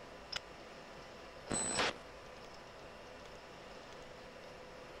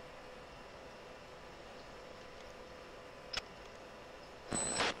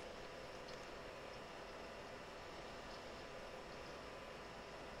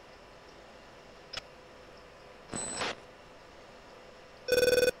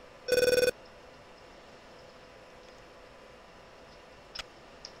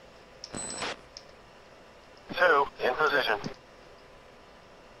 2, in position.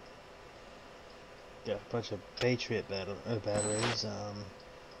 Got a bunch of Patriot batteries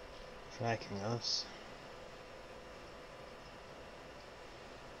tracking us.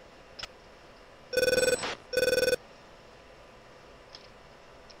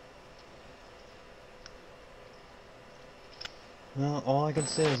 Well, all I can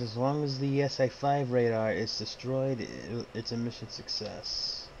say is as long as the SA5 radar is destroyed, it's a mission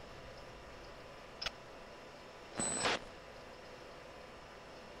success.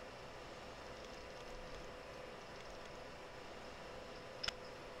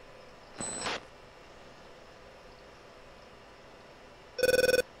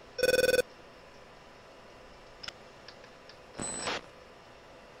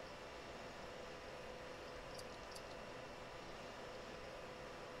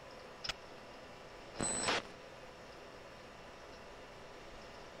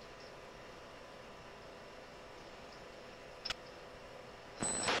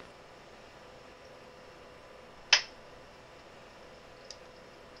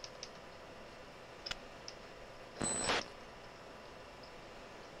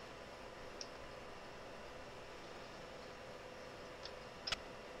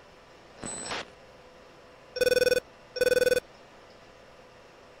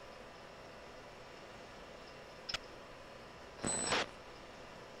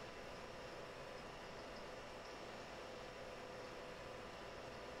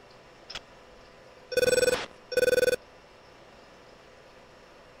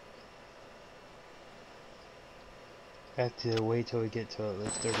 have to wait till we get to at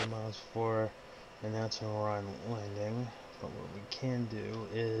least 30 miles before announcing we're on landing. But what we can do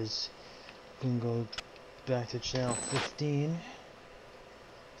is we can go back to channel 15.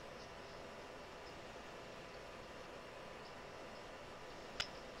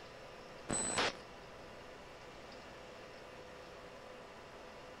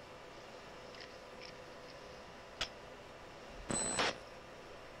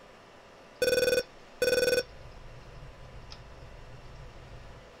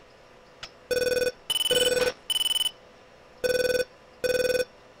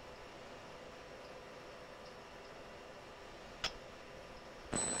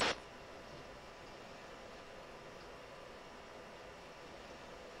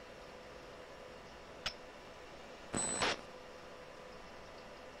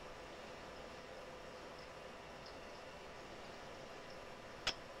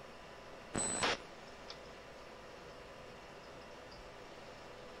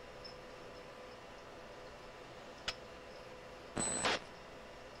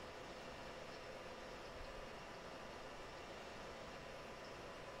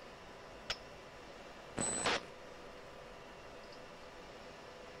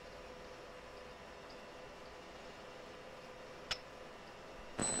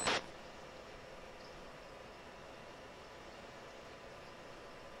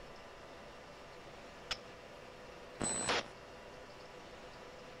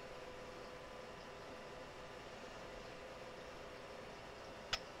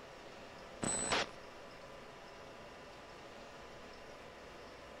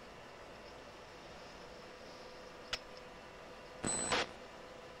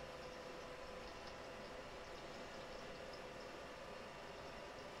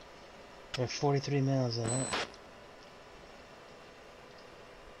 We're 43 miles out.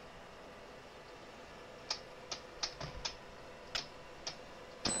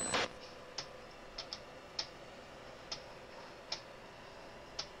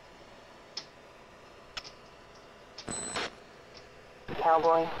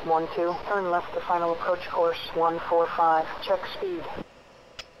 Cowboy 1-2, turn left to final approach course 145, check speed.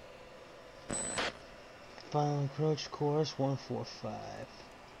 Final approach course 145.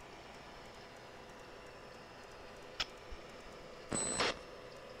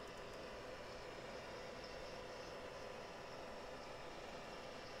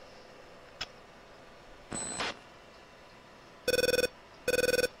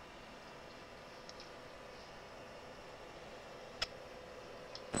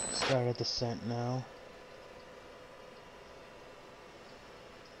 Start a descent now.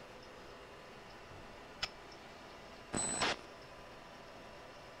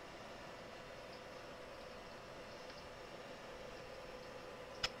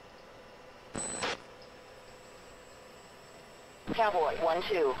 Cowboy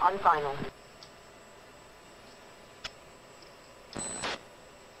 1-2, on final.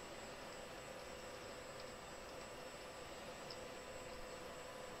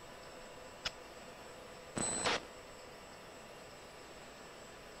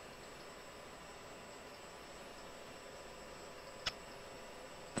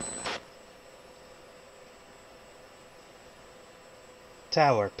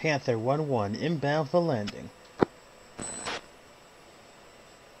 Tower, Panther 1-1, inbound for landing.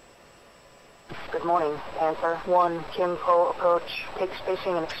 Good morning, Panther 1, Kim Po approach, take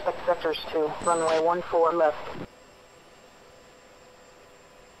spacing and expect vectors to runway 14 left.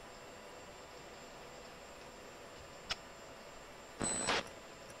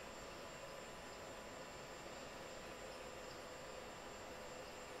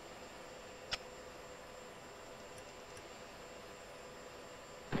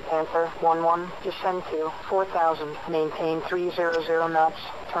 Panther 1-1, descend to 4,000, maintain 300 knots,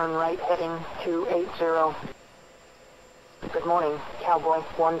 turn right heading 280. Good morning, Cowboy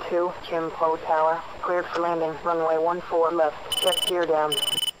 1-2, Kim Po Tower, cleared for landing, runway 14 left, check gear down.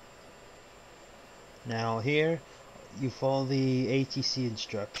 Now here, you follow the ATC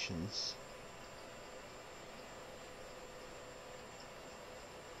instructions.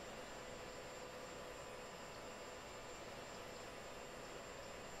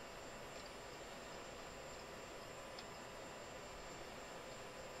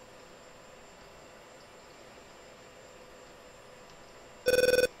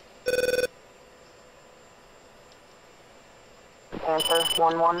 Panther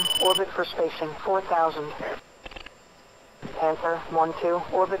 1-1, orbit for spacing 4,000. Panther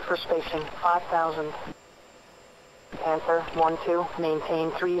 1-2, orbit for spacing 5,000. Panther 1-2,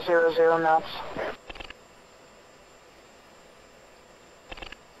 maintain 300 knots.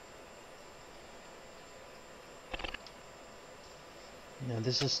 And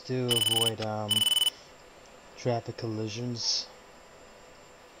this is to avoid traffic collisions.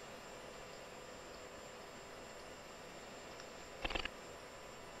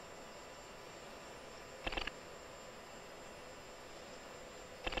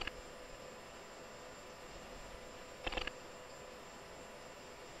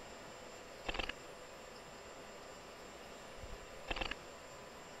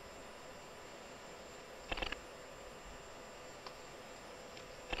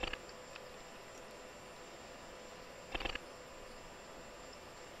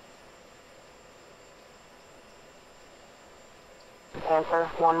 Panther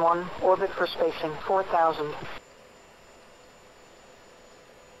 1-1, orbit for spacing 4,000.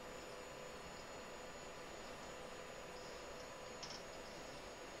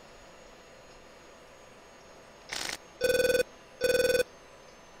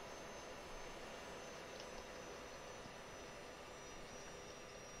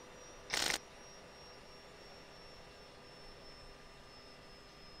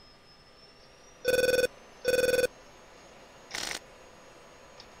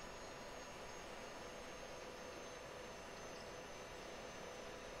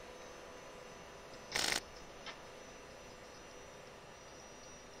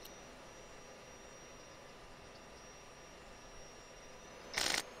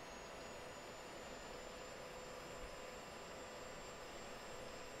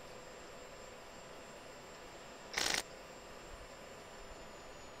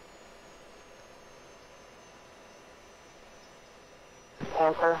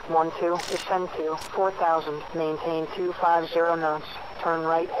 Panther 1-2, descend to 4,000, maintain 250 knots, turn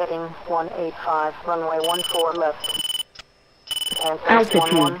right heading 185, runway 14 left. Panther Altitude.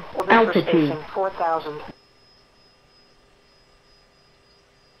 1-1, orbit for Altitude. spacing 4,000.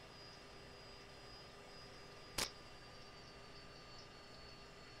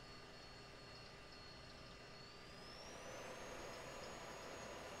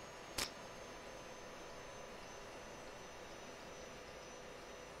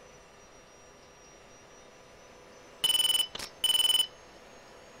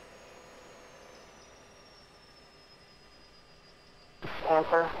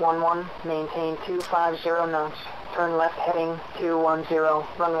 Panther 1-1, maintain 250 knots, turn left heading 210,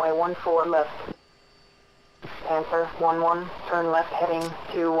 runway 14 left. Panther 1-1, turn left heading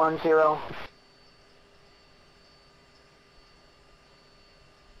 210.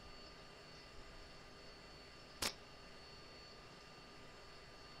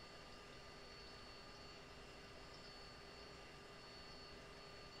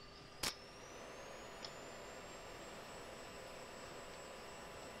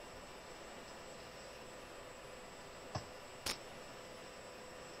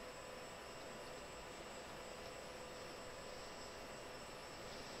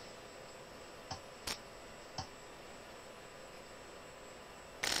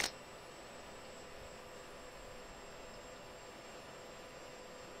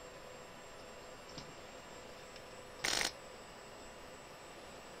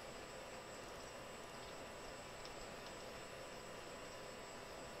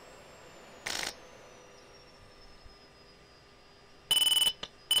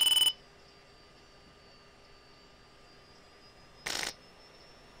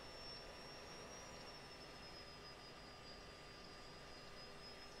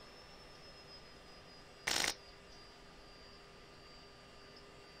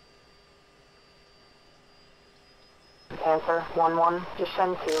 Panther 1-1,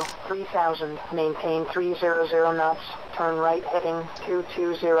 descend to 3,000, maintain 300 knots, turn right heading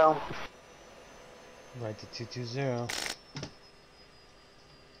 220. Right to 220.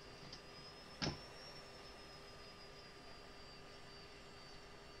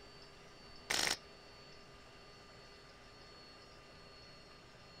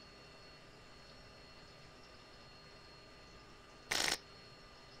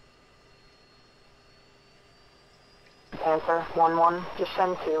 Panther 1-1,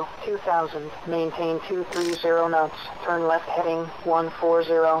 descend to 2,000, maintain 230 knots, turn left heading 140,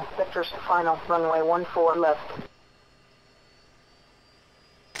 vectors to final, runway 14 left.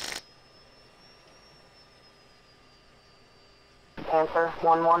 Panther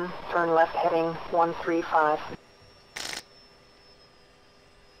 1-1, turn left heading 135.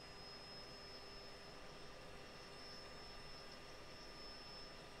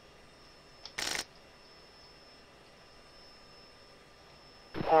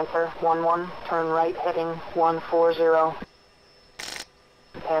 Panther 1-1, turn right heading 140.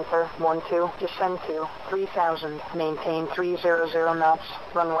 Panther 1-2, descend to 3,000, maintain 300 knots,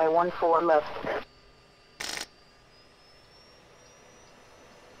 runway 14 left.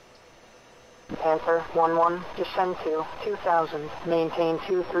 Panther 11, descend to 2000, maintain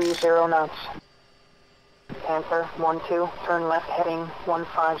 230 knots. Panther 12, turn left heading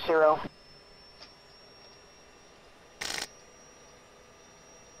 150.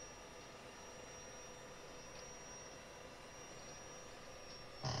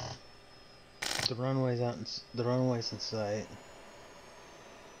 The runway's in sight.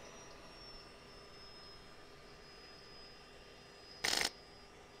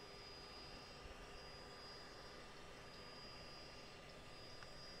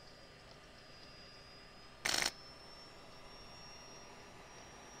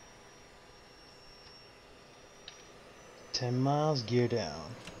 "10 miles, gear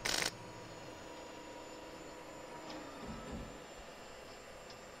down."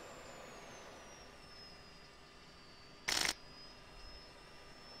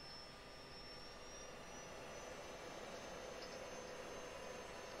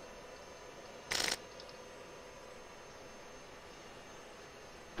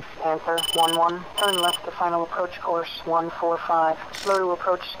 Panther 11, turn left to final approach course 145, slow to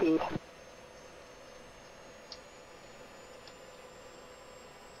approach speed.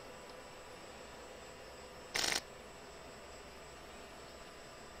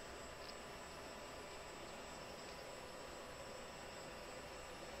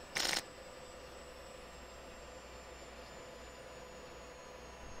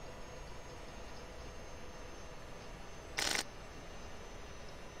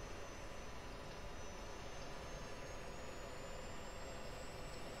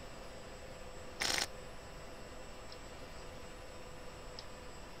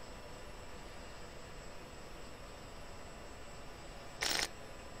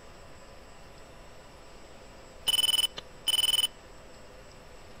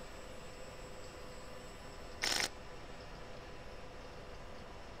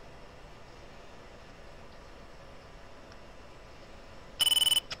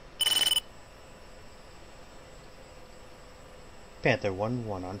 Panther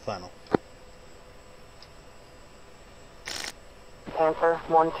 1-1 on final. Panther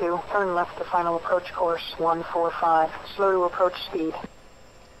 12, turn left to final approach course 145, slow to approach speed.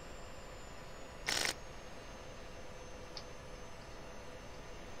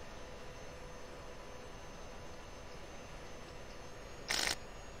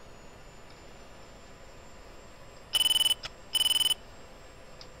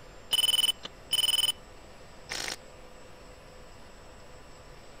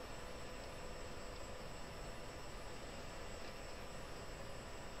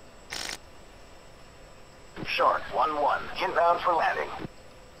 Short 1-1, inbound for landing.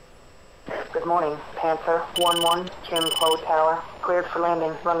 Good morning, Panther 11, Kim Po Tower, cleared for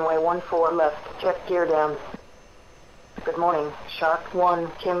landing, runway 14 left, check gear down. Good morning, Shark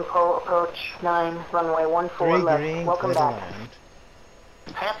 1, Kim Po approach 9, runway 14 left, green, welcome clear to back. land.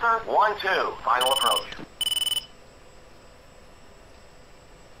 Panther 1-2, final approach.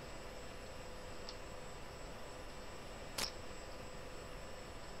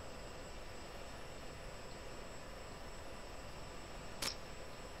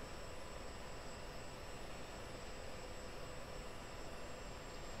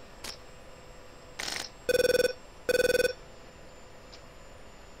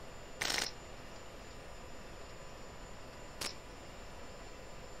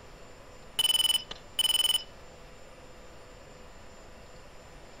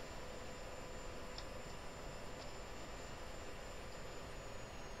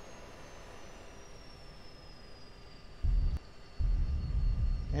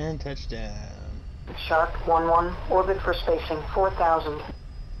 And touchdown. Shark 11, orbit for spacing 4000.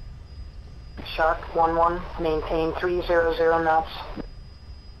 Shark 11, maintain 300 knots.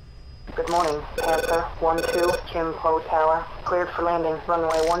 Good morning, Panther 12, Kim Po Tower, cleared for landing,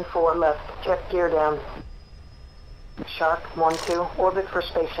 runway 14 left, check gear down. Shark 12, orbit for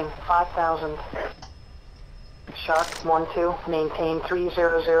spacing 5000. Shark 12, maintain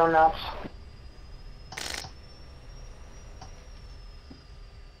 300 knots.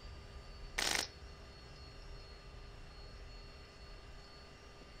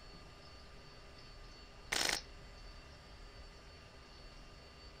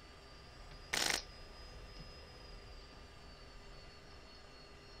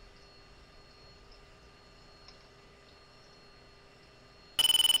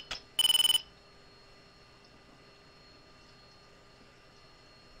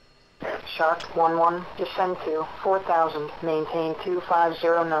 Shark 11, descend to 4000, maintain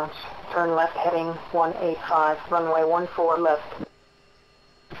 250 knots, turn left heading 185, runway 14 left.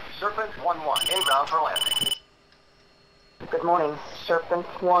 Serpent 1-1, inbound for landing. Good morning. Serpent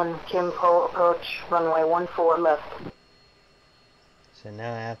 1, Kimpo approach, runway 14 left. So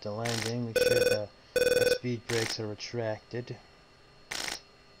now after landing, make sure the speed brakes are retracted.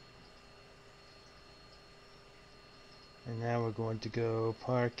 And now we're going to go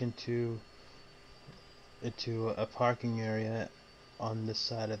park into a parking area on this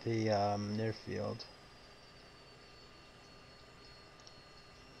side of the airfield.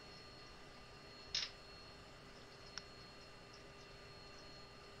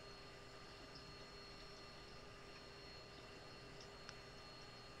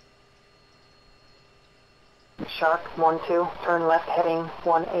 Shark 12, turn left heading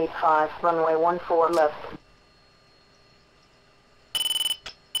 185, runway 14 left.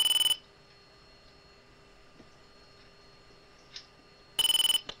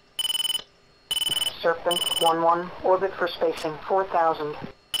 Serpent 11, orbit for spacing 4000.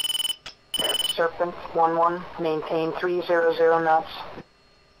 Serpent 11, maintain 300 knots.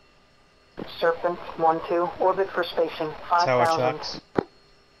 Serpent 12, orbit for spacing 5000. Tower chocks.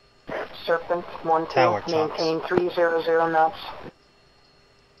 Serpent 12, Tower chocks. maintain 300 knots.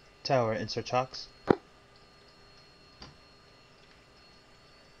 Tower, insert chocks.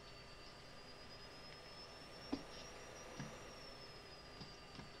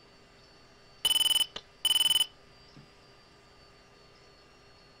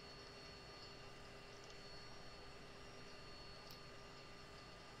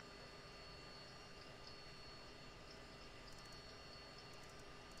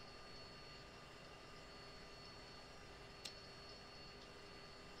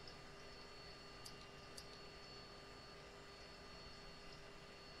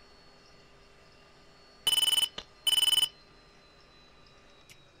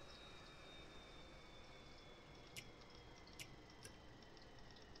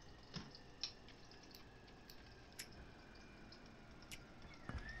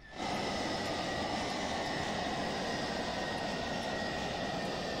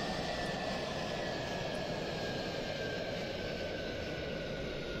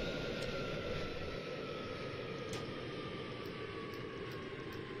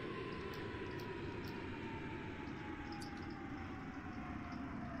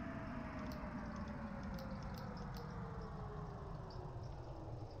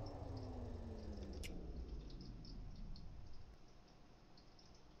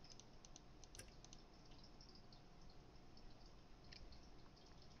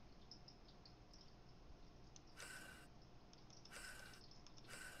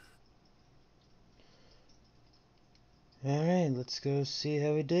 Alright, let's go see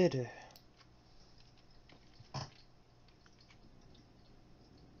how we did.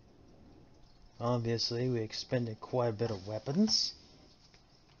 Obviously, we expended quite a bit of weapons.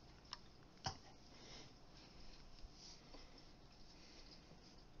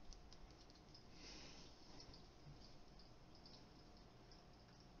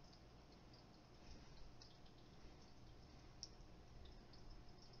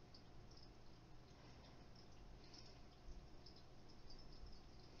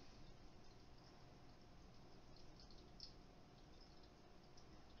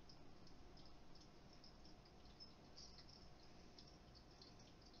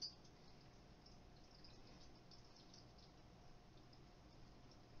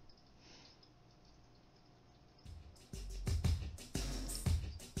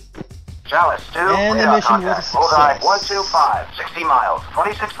 Chalice 2, And the radar mission was a contact. Bullseye success. 125, 60 miles,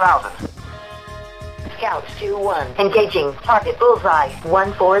 26,000. Scouts 2-1, engaging, target bullseye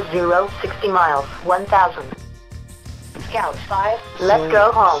 140, 60 miles, 1000. Scouts 5, let's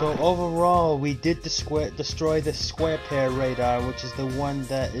go home. So overall, we did destroy the square pair radar, which is the one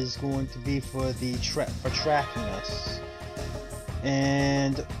that is going to be for the tracking us.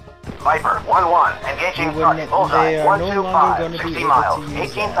 And Viper 1-1, engaging target. Bullseye they are no longer going 125, to be 60 able miles, to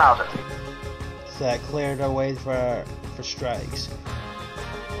use 18,000. So that cleared our way for strikes.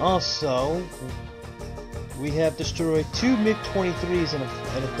 Also, we have destroyed 2 MiG-23s in a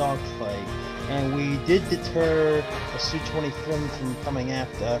dogfight, and we did deter a Su-20 from coming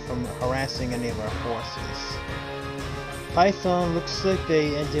after, from harassing any of our forces. Python looks like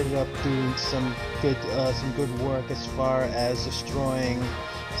they ended up doing some good work as far as destroying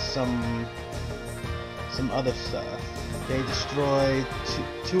some other stuff. They destroyed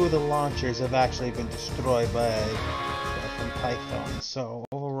two of the launchers have actually been destroyed from Python. So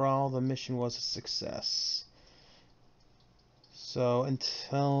overall, the mission was a success. So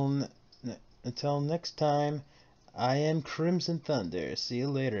until next time, I am Crimson Thunder. See you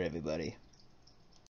later, everybody.